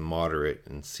is moderate,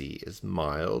 and C is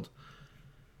mild.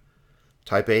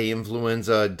 Type A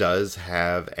influenza does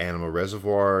have animal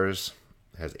reservoirs,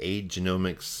 has 8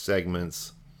 genomic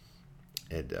segments.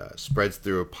 It spreads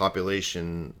through a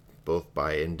population both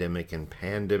by endemic and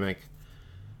pandemic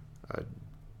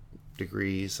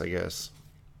degrees, I guess.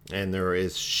 And there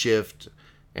is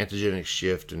antigenic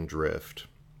shift and drift.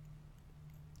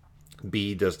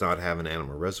 B does not have an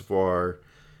animal reservoir,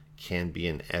 can be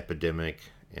an epidemic,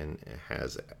 and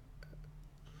has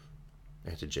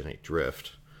antigenic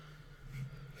drift.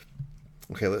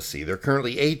 Okay, let's see. There are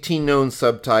currently 18 known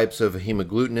subtypes of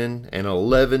hemagglutinin and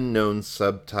 11 known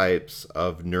subtypes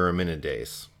of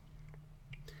neuraminidase.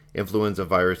 Influenza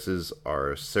viruses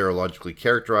are serologically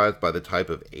characterized by the type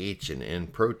of H and N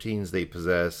proteins they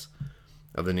possess.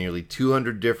 Of the nearly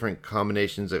 200 different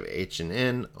combinations of H and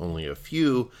N, only a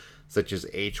few, such as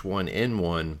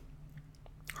H1N1,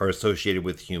 are associated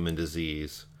with human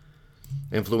disease.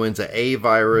 Influenza A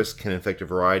virus can infect a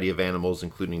variety of animals,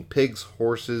 including pigs,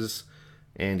 horses,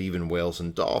 and even whales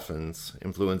and dolphins.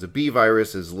 Influenza B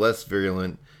virus is less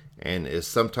virulent and is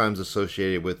sometimes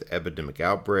associated with epidemic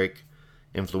outbreak.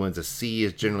 Influenza C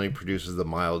generally produces the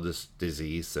mildest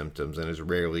disease symptoms and is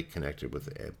rarely connected with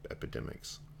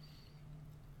epidemics.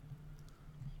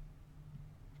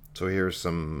 So here's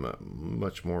some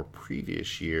much more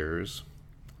previous years,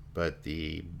 but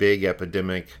the big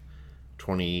epidemic,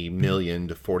 20 million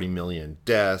to 40 million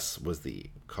deaths, was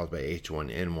caused by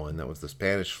H1N1. That was the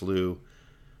Spanish flu.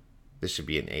 This should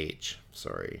be an H,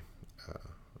 sorry.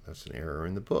 That's an error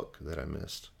in the book that I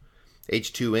missed.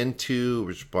 H2N2,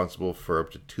 responsible for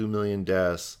up to 2 million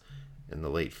deaths in the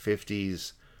late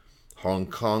 50s. Hong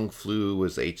Kong flu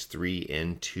was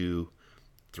H3N2,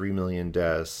 3 million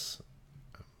deaths.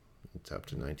 It's up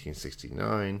to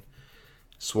 1969.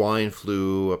 Swine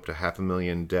flu, up to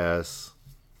 500,000 deaths.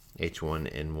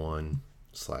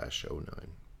 H1N1/09.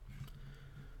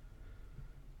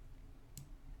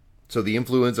 So the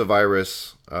influenza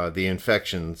virus, the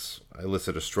infections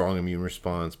elicit a strong immune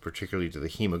response, particularly to the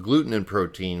hemagglutinin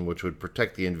protein, which would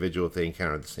protect the individual if they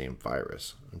encountered the same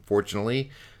virus.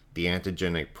 Unfortunately, the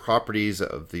antigenic properties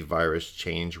of the virus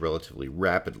change relatively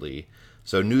rapidly,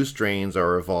 so new strains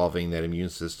are evolving that immune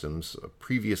systems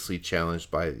previously challenged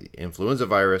by the influenza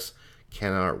virus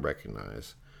cannot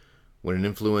recognize. When an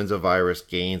influenza virus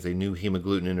gains a new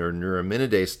hemagglutinin or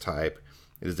neuraminidase type,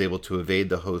 it is able to evade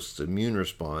the host's immune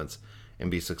response and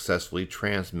be successfully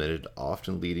transmitted,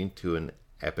 often leading to an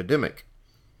epidemic.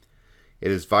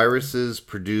 It is viruses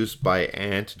produced by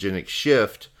antigenic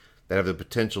shift that have the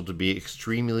potential to be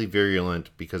extremely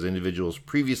virulent because individuals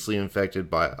previously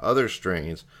infected by other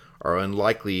strains are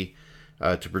unlikely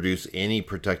to produce any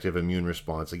protective immune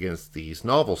response against these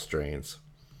novel strains.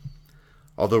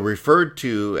 Although referred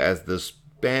to as the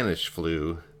Spanish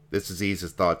flu, this disease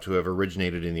is thought to have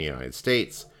originated in the United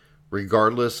States.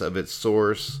 Regardless of its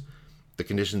source, the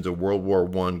conditions of World War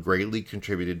I greatly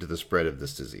contributed to the spread of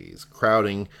this disease.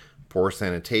 Crowding, poor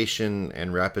sanitation,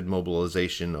 and rapid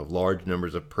mobilization of large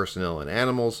numbers of personnel and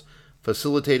animals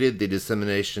facilitated the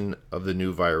dissemination of the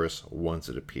new virus once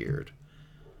it appeared.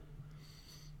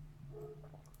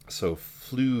 So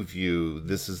FluView,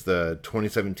 this is the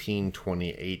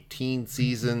 2017-2018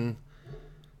 season.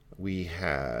 We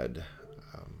had...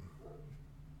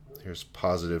 here's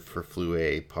positive for flu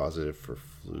A, positive for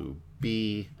flu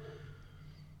B.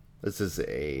 This is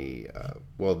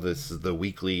this is the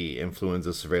weekly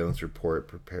influenza surveillance report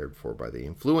prepared for by the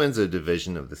Influenza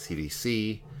Division of the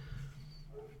CDC.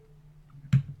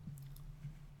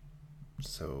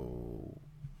 So,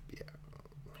 yeah,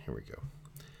 here we go.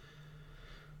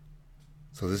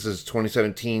 So this is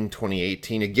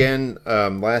 2017-2018. Again,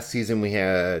 last season we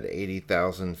had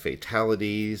 80,000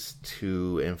 fatalities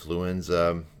to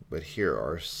influenza. But here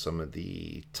are some of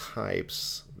the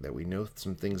types that we know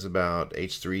some things about.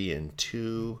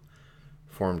 H3N2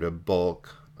 formed a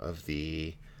bulk of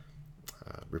the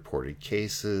reported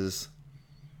cases.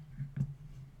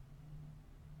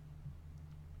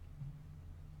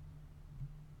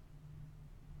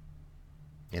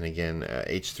 And again,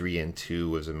 H3N2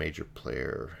 was a major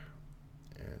player,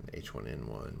 and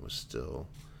H1N1 was still.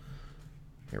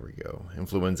 Here we go.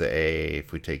 Influenza A,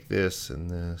 if we take this and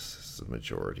this is the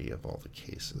majority of all the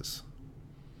cases.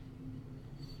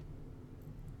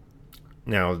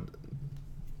 Now,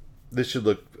 this should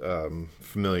look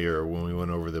familiar when we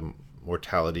went over the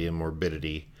mortality and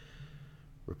morbidity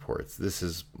reports. This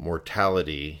is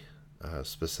mortality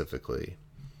specifically.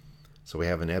 So we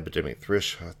have an epidemic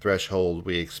threshold.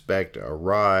 We expect a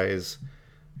rise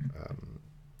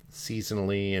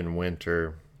seasonally in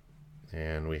winter,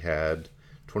 and we had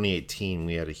 2018,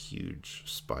 we had a huge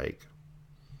spike,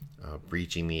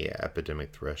 breaching the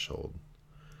epidemic threshold.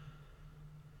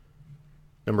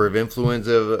 Number of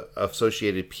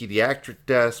influenza-associated pediatric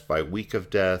deaths by week of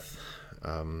death.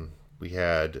 We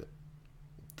had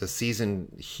the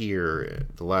season here,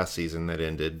 the last season that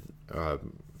ended,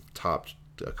 topped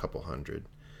a couple hundred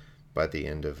by the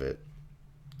end of it.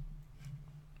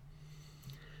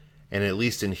 And at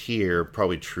least in here,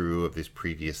 probably true of these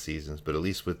previous seasons, but at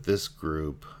least with this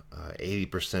group,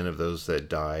 80% of those that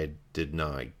died did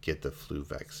not get the flu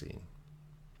vaccine.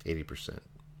 80%.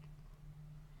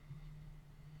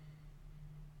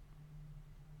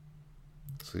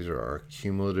 So these are our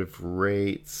cumulative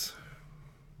rates.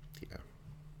 Yeah.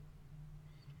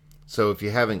 So if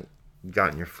you haven't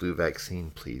gotten your flu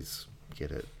vaccine, please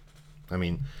get it. I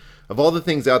mean, of all the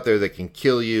things out there that can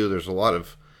kill you, there's a lot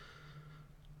of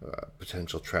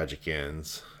potential tragic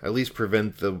ends. At least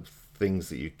prevent the things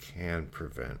that you can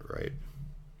prevent, right?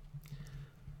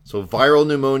 So viral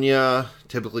pneumonia,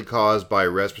 typically caused by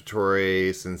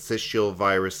respiratory syncytial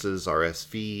viruses,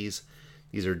 RSVs.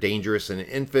 These are dangerous in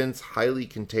infants, highly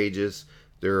contagious.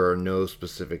 There are no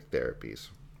specific therapies.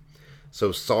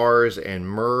 So SARS and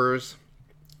MERS,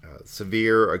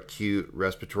 severe acute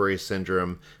respiratory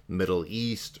syndrome, Middle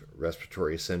East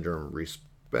respiratory syndrome,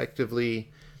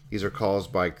 respectively. These are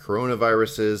caused by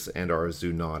coronaviruses and are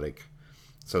zoonotic.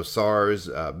 So SARS,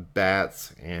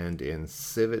 bats and in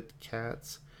civet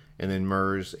cats, and then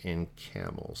MERS in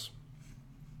camels.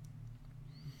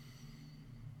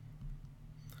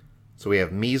 So we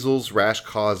have measles,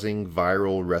 rash-causing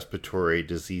viral respiratory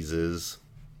diseases,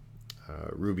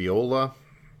 rubeola.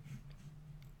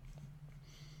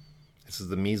 This is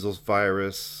the measles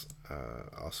virus,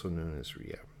 also known as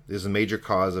This is a major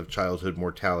cause of childhood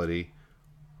mortality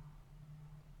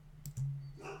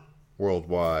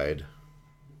worldwide.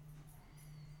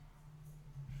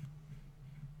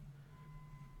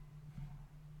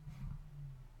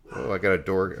 Oh, I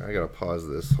gotta pause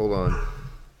this. Hold on.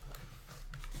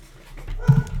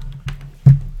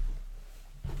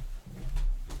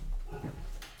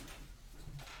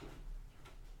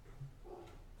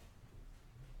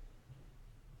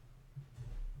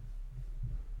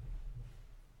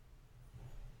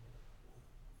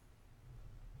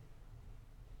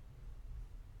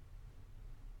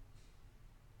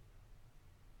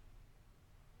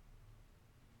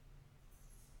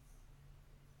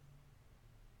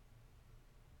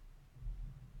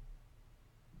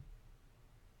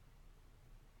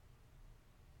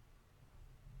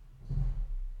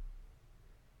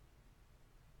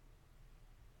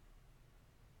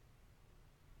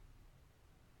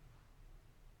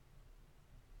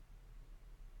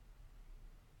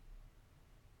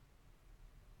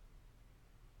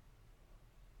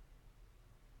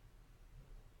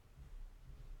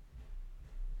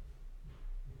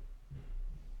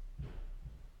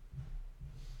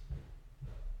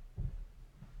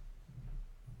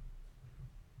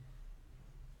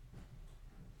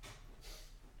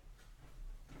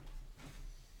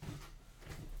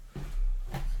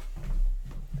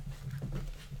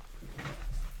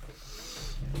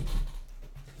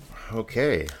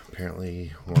 Okay,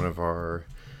 apparently one of our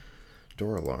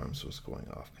door alarms was going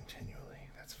off continually.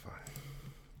 That's fine.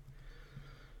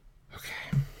 Okay.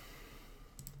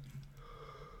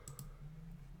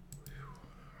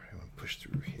 I'm going to push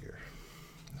through here.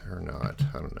 Or not.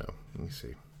 I don't know. Let me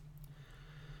see.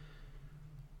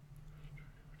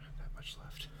 Not that much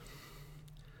left.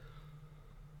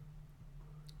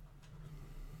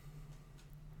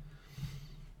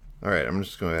 Alright, I'm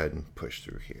just going to go ahead and push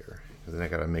through here. Because then I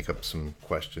got to make up some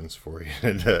questions for you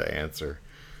to answer.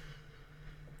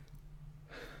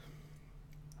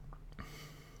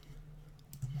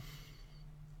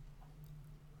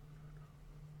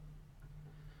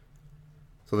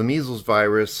 So the measles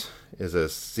virus is a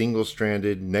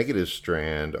single-stranded negative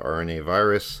strand RNA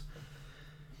virus.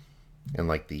 And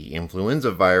like the influenza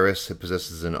virus, it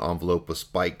possesses an envelope with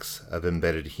spikes of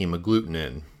embedded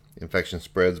hemagglutinin. Infection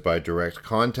spreads by direct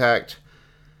contact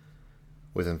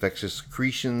with infectious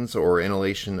secretions or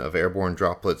inhalation of airborne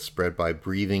droplets spread by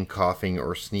breathing, coughing,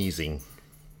 or sneezing.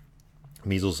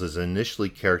 Measles is initially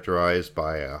characterized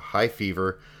by a high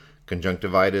fever,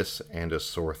 conjunctivitis, and a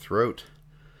sore throat.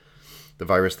 The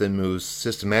virus then moves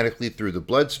systematically through the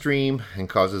bloodstream and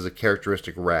causes a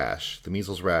characteristic rash. The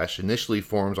measles rash initially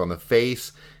forms on the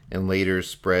face and later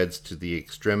spreads to the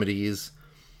extremities.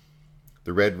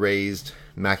 The red raised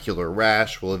macular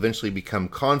rash will eventually become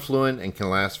confluent and can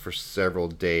last for several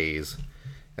days.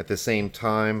 At the same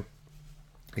time,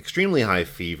 extremely high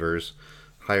fevers,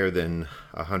 higher than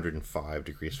 105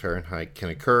 degrees Fahrenheit, can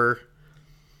occur.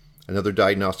 Another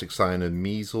diagnostic sign of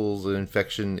measles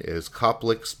infection is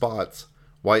Koplik spots,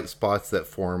 white spots that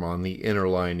form on the inner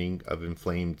lining of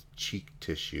inflamed cheek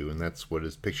tissue, and that's what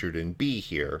is pictured in B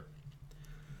here.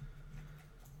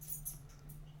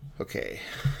 Okay,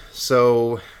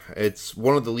 so it's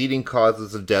one of the leading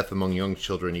causes of death among young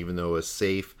children, even though a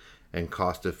safe and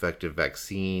cost-effective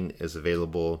vaccine is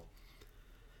available.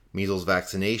 Measles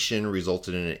vaccination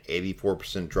resulted in an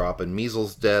 84% drop in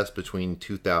measles deaths between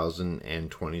 2000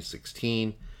 and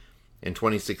 2016. In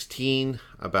 2016,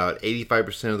 about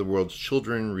 85% of the world's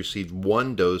children received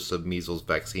one dose of measles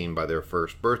vaccine by their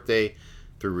first birthday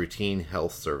through routine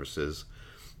health services,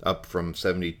 up from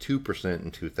 72% in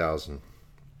 2000.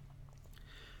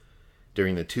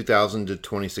 During the 2000 to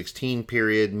 2016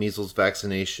 period, measles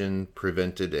vaccination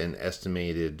prevented an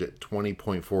estimated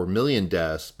 20.4 million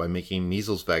deaths by making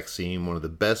measles vaccine one of the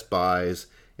best buys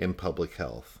in public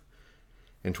health.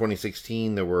 In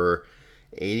 2016, there were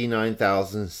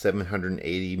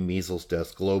 89,780 measles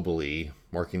deaths globally,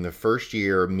 marking the first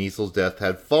year measles death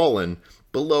had fallen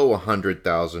below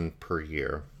 100,000 per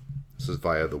year. This is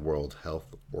via the World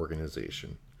Health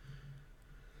Organization.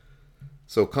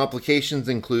 So complications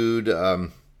include,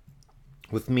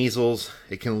 with measles,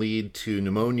 it can lead to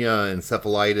pneumonia,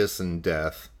 encephalitis, and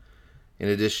death. In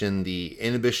addition, the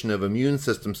inhibition of immune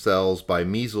system cells by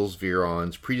measles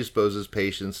virions predisposes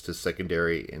patients to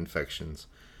secondary infections.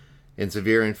 In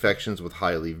severe infections with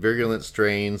highly virulent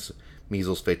strains,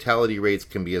 measles fatality rates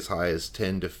can be as high as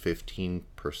 10 to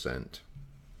 15%.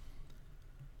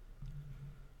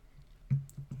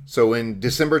 So in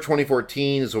December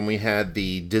 2014 is when we had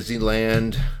the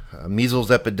Disneyland measles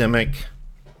epidemic.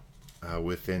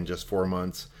 Within just 4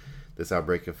 months, this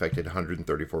outbreak affected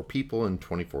 134 people in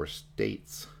 24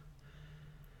 states.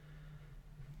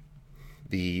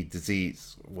 The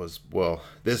disease was,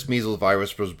 this measles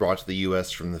virus was brought to the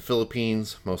U.S. from the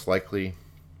Philippines, most likely,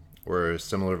 where a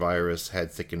similar virus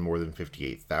had sickened more than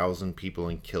 58,000 people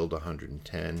and killed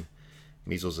 110.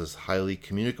 Measles is highly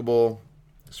communicable.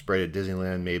 The spread at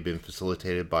Disneyland may have been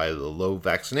facilitated by the low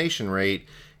vaccination rate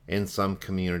in some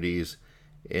communities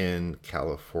in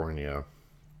California.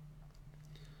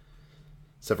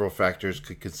 Several factors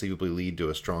could conceivably lead to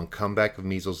a strong comeback of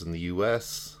measles in the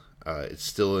U.S. It's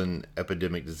still an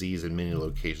epidemic disease in many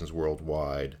locations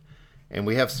worldwide. And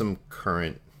we have some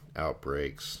current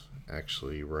outbreaks,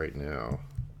 actually, right now.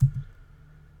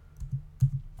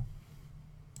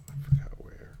 I forgot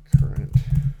where. Current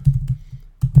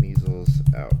measles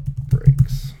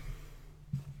outbreaks.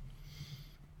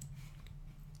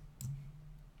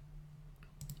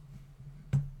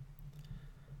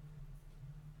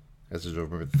 As of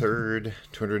November 3rd,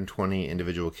 220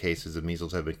 individual cases of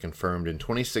measles have been confirmed in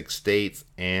 26 states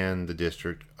and the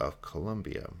District of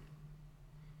Columbia.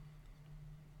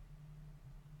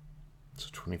 So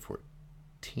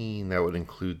 2014, that would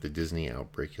include the Disney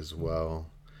outbreak as well.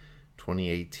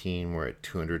 2018, we're at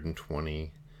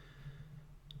 220.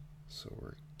 So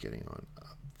we're getting on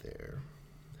up there.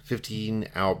 15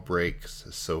 outbreaks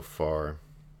so far.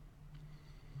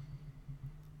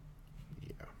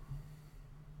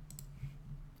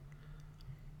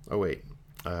 Oh, wait.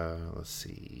 Let's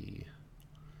see.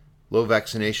 Low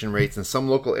vaccination rates in some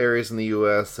local areas in the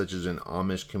U.S., such as in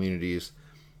Amish communities.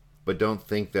 But don't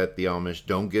think that the Amish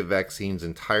don't get vaccines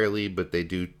entirely, but they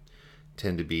do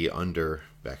tend to be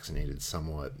under-vaccinated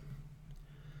somewhat.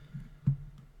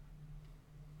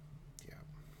 Yeah.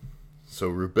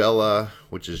 So rubella,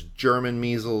 which is German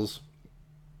measles.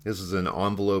 This is an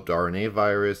enveloped RNA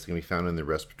virus that can be found in the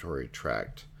respiratory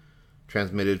tract.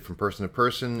 Transmitted from person to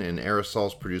person in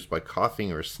aerosols produced by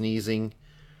coughing or sneezing.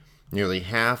 Nearly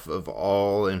half of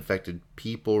all infected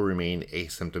people remain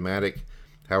asymptomatic.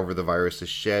 However, the virus is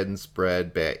shed and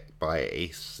spread by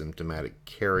asymptomatic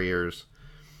carriers.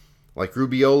 Like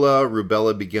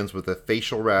rubella begins with a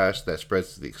facial rash that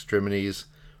spreads to the extremities.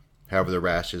 However, the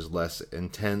rash is less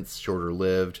intense,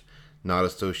 shorter-lived, not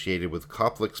associated with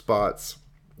Koplik spots,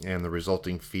 and the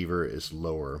resulting fever is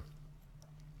lower.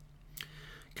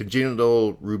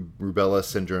 Congenital rubella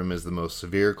syndrome is the most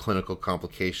severe clinical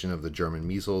complication of the German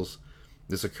measles.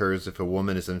 This occurs if a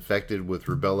woman is infected with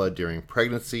rubella during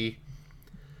pregnancy.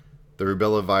 The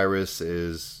rubella virus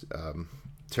is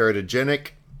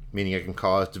teratogenic, meaning it can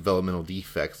cause developmental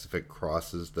defects if it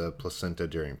crosses the placenta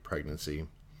during pregnancy.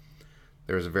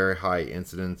 There is a very high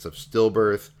incidence of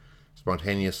stillbirth,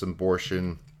 spontaneous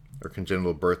abortion, or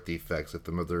congenital birth defects if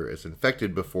the mother is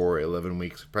infected before 11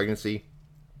 weeks of pregnancy,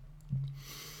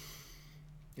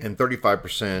 and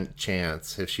 35%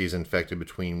 chance if she is infected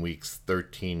between weeks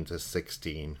 13 to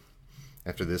 16.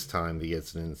 After this time, the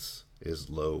incidence is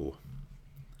low.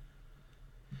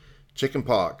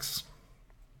 Chickenpox.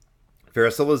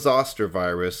 Varicella zoster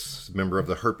virus, member of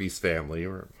the herpes family,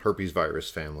 or herpes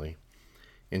virus family.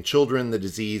 In children, the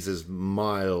disease is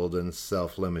mild and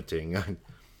self-limiting.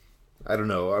 I don't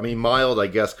know. I mean, mild, I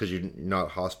guess, because you're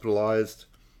not hospitalized,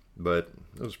 but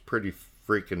it was pretty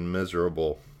freaking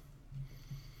miserable.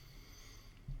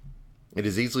 It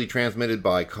is easily transmitted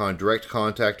by direct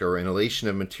contact or inhalation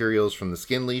of materials from the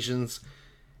skin lesions.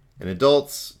 In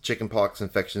adults, chickenpox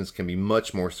infections can be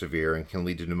much more severe and can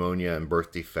lead to pneumonia and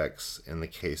birth defects in the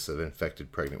case of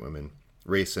infected pregnant women.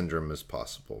 Reye syndrome is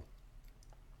possible.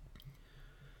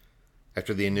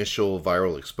 After the initial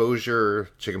viral exposure,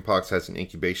 chickenpox has an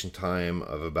incubation time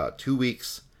of about 2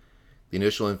 weeks. The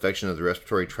initial infection of the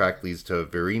respiratory tract leads to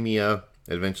viremia.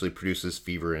 It eventually produces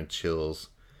fever and chills.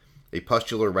 A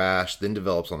pustular rash then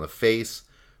develops on the face,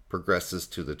 progresses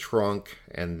to the trunk,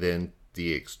 and then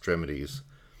the extremities,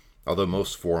 although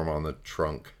most form on the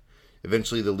trunk.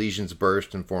 Eventually, the lesions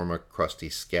burst and form a crusty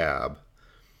scab.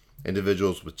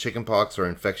 Individuals with chickenpox are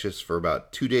infectious for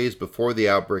about 2 days before the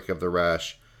outbreak of the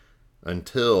rash,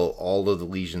 until all of the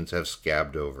lesions have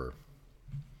scabbed over.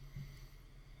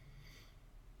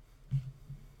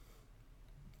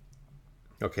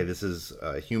 Okay, this is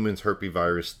humans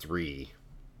herpesvirus 3.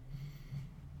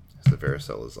 It's the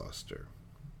varicella zoster.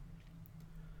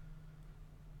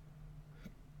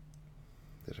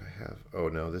 Did I have... Oh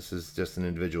no, this is just an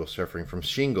individual suffering from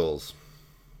shingles.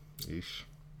 Yeesh.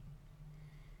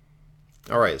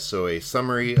 Alright, so a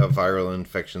summary of viral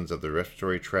infections of the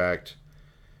respiratory tract.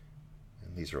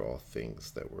 And these are all things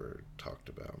that were talked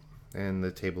about. And the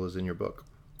table is in your book.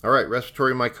 Alright,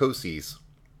 respiratory mycoses.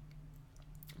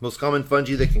 Most common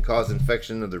fungi that can cause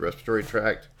infection of the respiratory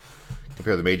tract.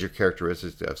 Compare the major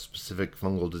characteristics of specific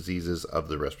fungal diseases of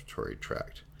the respiratory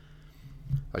tract.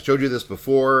 I showed you this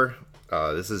before.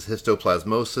 This is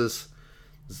histoplasmosis.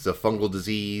 This is a fungal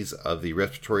disease of the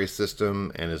respiratory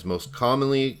system and is most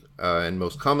commonly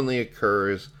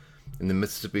occurs in the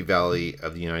Mississippi Valley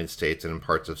of the United States and in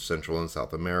parts of Central and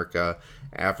South America,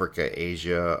 Africa,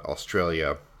 Asia,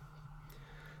 Australia.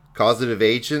 Causative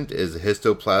agent is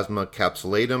Histoplasma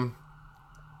capsulatum.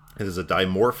 It is a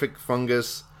dimorphic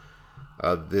fungus.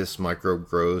 This microbe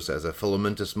grows as a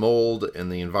filamentous mold in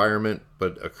the environment,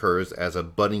 but occurs as a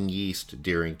budding yeast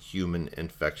during human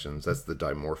infections. That's the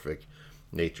dimorphic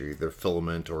nature, either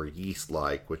filament or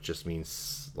yeast-like, which just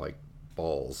means like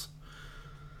balls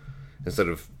instead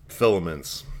of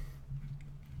filaments.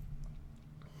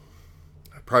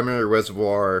 A primary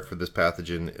reservoir for this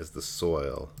pathogen is the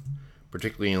soil,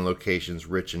 particularly in locations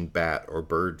rich in bat or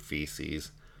bird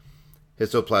feces.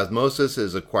 Histoplasmosis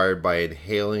is acquired by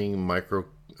inhaling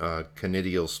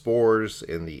microconidial spores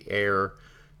in the air.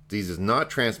 Disease is not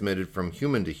transmitted from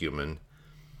human to human.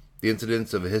 The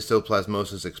incidence of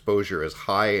histoplasmosis exposure is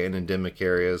high in endemic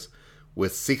areas,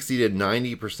 with 60 to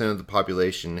 90% of the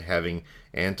population having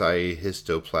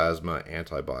anti-histoplasma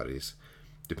antibodies,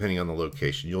 depending on the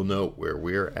location. You'll note where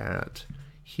we're at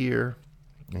here,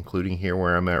 including here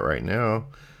where I'm at right now.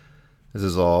 This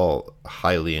is all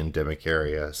highly endemic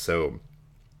area, so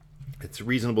it's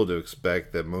reasonable to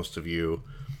expect that most of you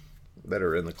that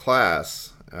are in the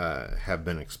class have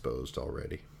been exposed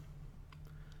already.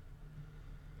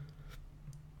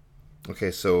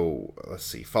 Okay, so let's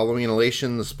see. Following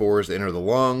inhalation, the spores enter the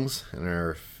lungs and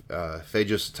are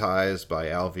phagocytized by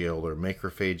alveolar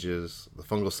macrophages. The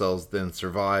fungal cells then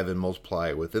survive and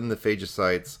multiply within the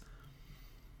phagocytes.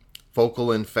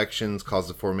 Focal infections cause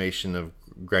the formation of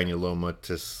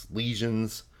granulomatous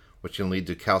lesions, which can lead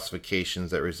to calcifications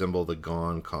that resemble the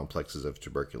Gone complexes of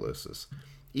tuberculosis,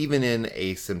 even in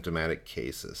asymptomatic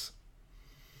cases.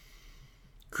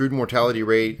 Crude mortality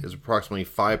rate is approximately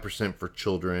 5% for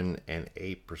children and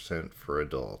 8% for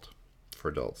adults.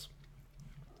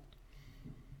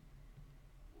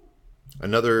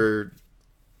 Another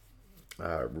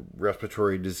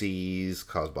respiratory disease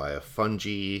caused by a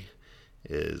fungi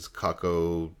is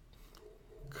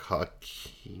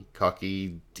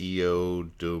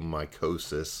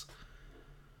coccidioidomycosis.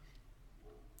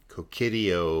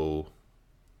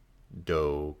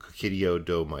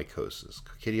 coccidioidomycosis.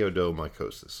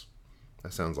 Coccidioidomycosis.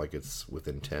 That sounds like it's with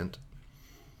intent.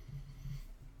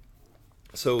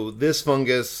 So this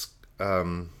fungus,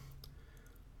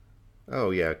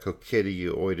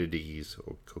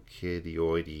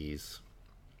 Coccidioides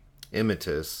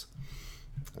immitis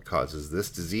causes this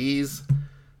disease.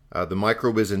 The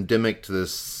microbe is endemic to the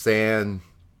San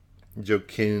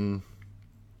Joaquin,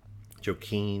 God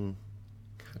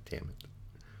damn it,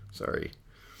 sorry,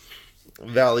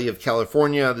 Valley of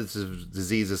California. This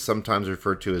disease is sometimes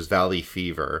referred to as valley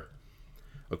fever,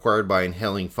 acquired by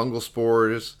inhaling fungal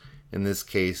spores. In this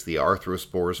case, the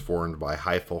arthrospores formed by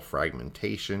hyphal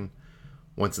fragmentation.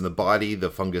 Once in the body, the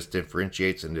fungus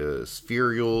differentiates into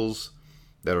spherules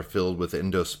that are filled with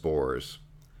endospores.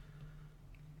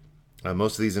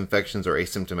 Most of these infections are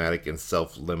asymptomatic and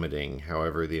self-limiting.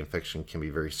 However, the infection can be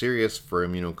very serious for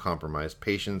immunocompromised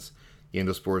patients. The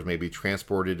endospores may be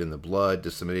transported in the blood,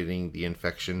 disseminating the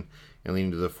infection and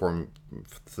leading to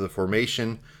the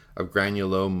formation of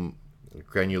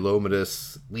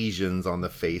granulomatous lesions on the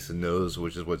face and nose,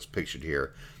 which is what's pictured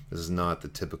here. This is not the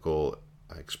typical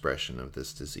expression of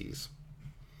this disease.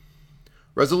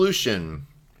 Resolution.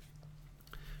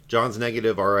 John's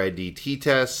negative RIDT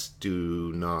tests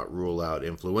do not rule out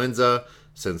influenza,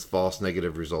 since false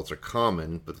negative results are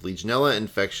common, but the Legionella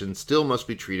infection still must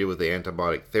be treated with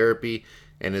antibiotic therapy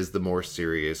and is the more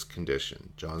serious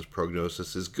condition. John's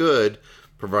prognosis is good,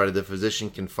 provided the physician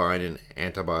can find an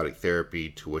antibiotic therapy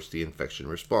to which the infection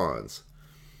responds.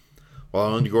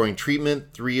 While undergoing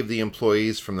treatment, 3 of the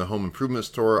employees from the home improvement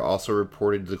store also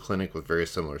reported to the clinic with very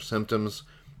similar symptoms.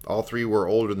 All 3 were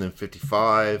older than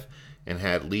 55 and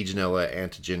had Legionella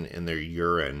antigen in their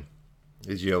urine.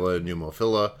 Legionella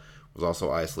pneumophila was also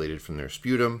isolated from their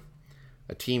sputum.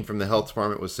 A team from the health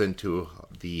department was sent to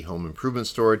the home improvement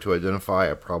store to identify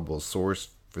a probable source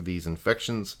for these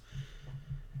infections.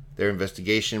 Their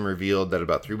investigation revealed that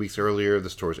about 3 weeks earlier, the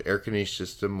store's air conditioning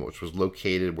system, which was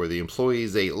located where the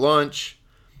employees ate lunch,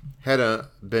 had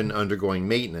been undergoing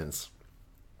maintenance.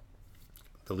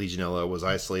 The Legionella was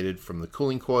isolated from the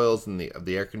cooling coils of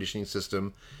the air conditioning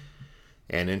system,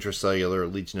 and intracellular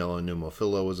Legionella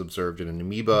pneumophila was observed in an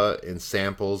amoeba in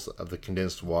samples of the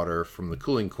condensed water from the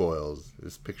cooling coils.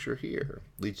 This picture here,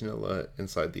 Legionella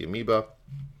inside the amoeba.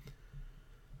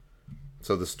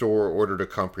 So the store ordered a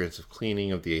comprehensive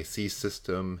cleaning of the AC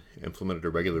system, implemented a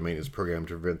regular maintenance program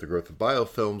to prevent the growth of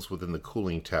biofilms within the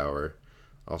cooling tower,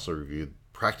 also reviewed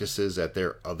practices at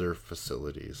their other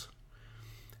facilities.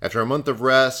 After a month of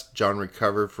rest, John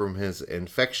recovered from his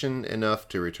infection enough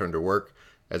to return to work,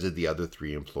 as did the other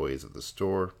 3 employees of the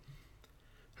store.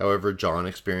 However, John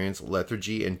experienced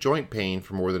lethargy and joint pain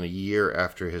for more than a year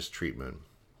after his treatment.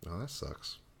 Oh, that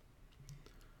sucks.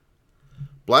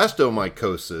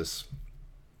 Blastomycosis.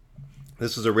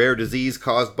 This is a rare disease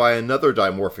caused by another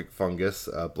dimorphic fungus,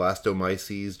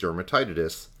 Blastomyces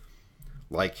dermatitis.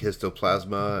 Like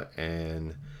histoplasma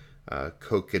and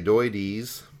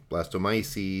coccidioides,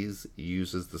 Blastomyces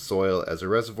uses the soil as a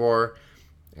reservoir,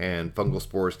 and fungal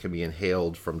spores can be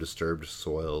inhaled from disturbed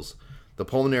soils. The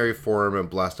pulmonary form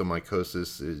of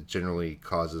blastomycosis generally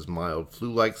causes mild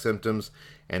flu-like symptoms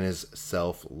and is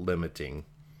self-limiting.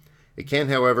 It can,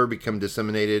 however, become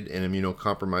disseminated in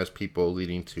immunocompromised people,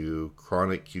 leading to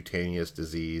chronic cutaneous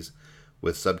disease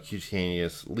with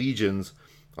subcutaneous lesions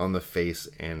on the face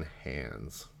and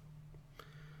hands.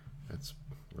 That's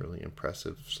really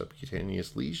impressive,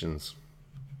 subcutaneous lesions.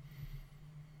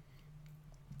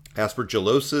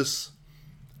 Aspergillosis.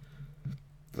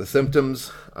 The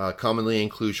symptoms commonly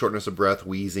include shortness of breath,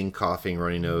 wheezing, coughing,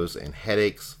 runny nose, and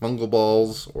headaches. Fungal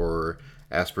balls, or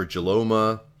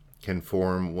aspergilloma, can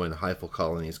form when hyphal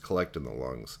colonies collect in the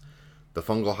lungs. The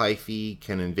fungal hyphae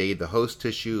can invade the host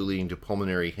tissue, leading to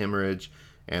pulmonary hemorrhage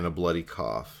and a bloody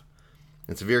cough.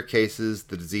 In severe cases,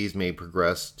 the disease may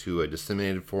progress to a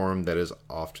disseminated form that is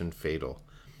often fatal.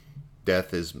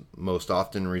 Death is most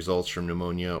often results from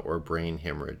pneumonia or brain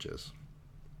hemorrhages.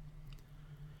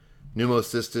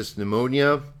 Pneumocystis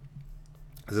pneumonia.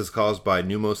 This is caused by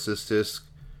Pneumocystis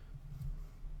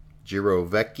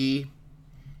jirovecii.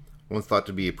 Once thought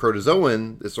to be a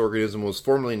protozoan, this organism was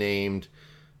formerly named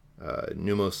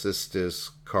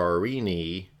Pneumocystis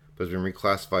carini, but has been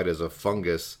reclassified as a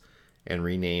fungus and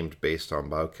renamed based on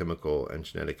biochemical and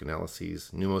genetic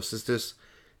analyses. Pneumocystis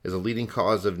is a leading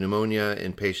cause of pneumonia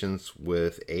in patients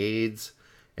with AIDS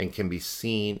and can be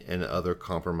seen in other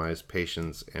compromised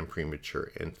patients and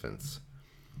premature infants.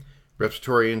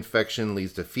 Respiratory infection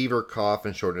leads to fever, cough,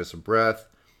 and shortness of breath.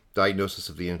 Diagnosis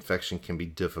of the infection can be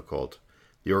difficult.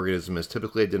 The organism is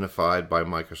typically identified by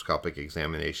microscopic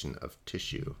examination of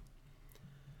tissue.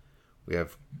 We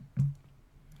have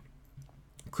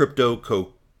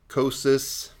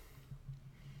cryptococcus.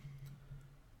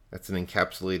 That's an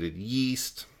encapsulated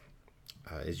yeast.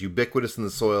 Is ubiquitous in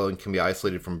the soil and can be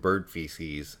isolated from bird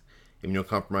feces.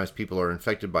 Immunocompromised people are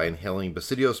infected by inhaling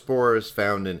basidiospores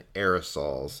found in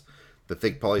aerosols. The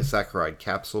thick polysaccharide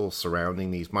capsule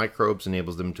surrounding these microbes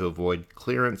enables them to avoid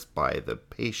clearance by the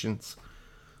patients.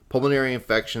 Pulmonary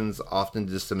infections often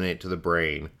disseminate to the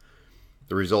brain.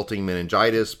 The resulting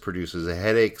meningitis produces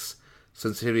headaches,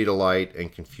 sensitivity to light,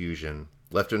 and confusion.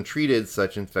 Left untreated,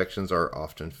 such infections are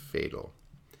often fatal.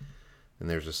 And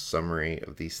there's a summary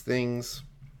of these things.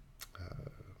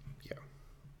 Yeah.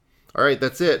 All right,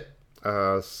 that's it.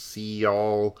 See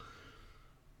y'all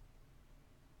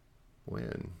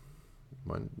when?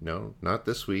 No, not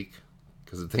this week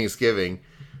because of Thanksgiving.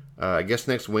 I guess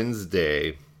next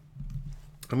Wednesday.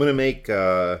 I'm going to make...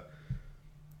 I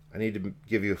need to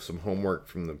give you some homework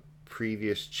from the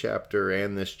previous chapter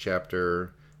and this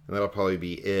chapter. And that'll probably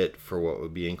be it for what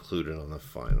would be included on the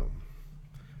final.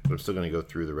 But I'm still going to go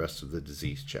through the rest of the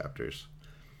disease chapters.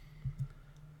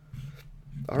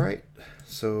 All right.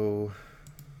 So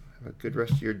have a good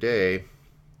rest of your day.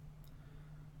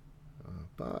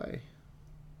 Bye.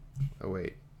 Oh,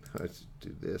 wait. Let's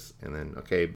do this. And then, okay.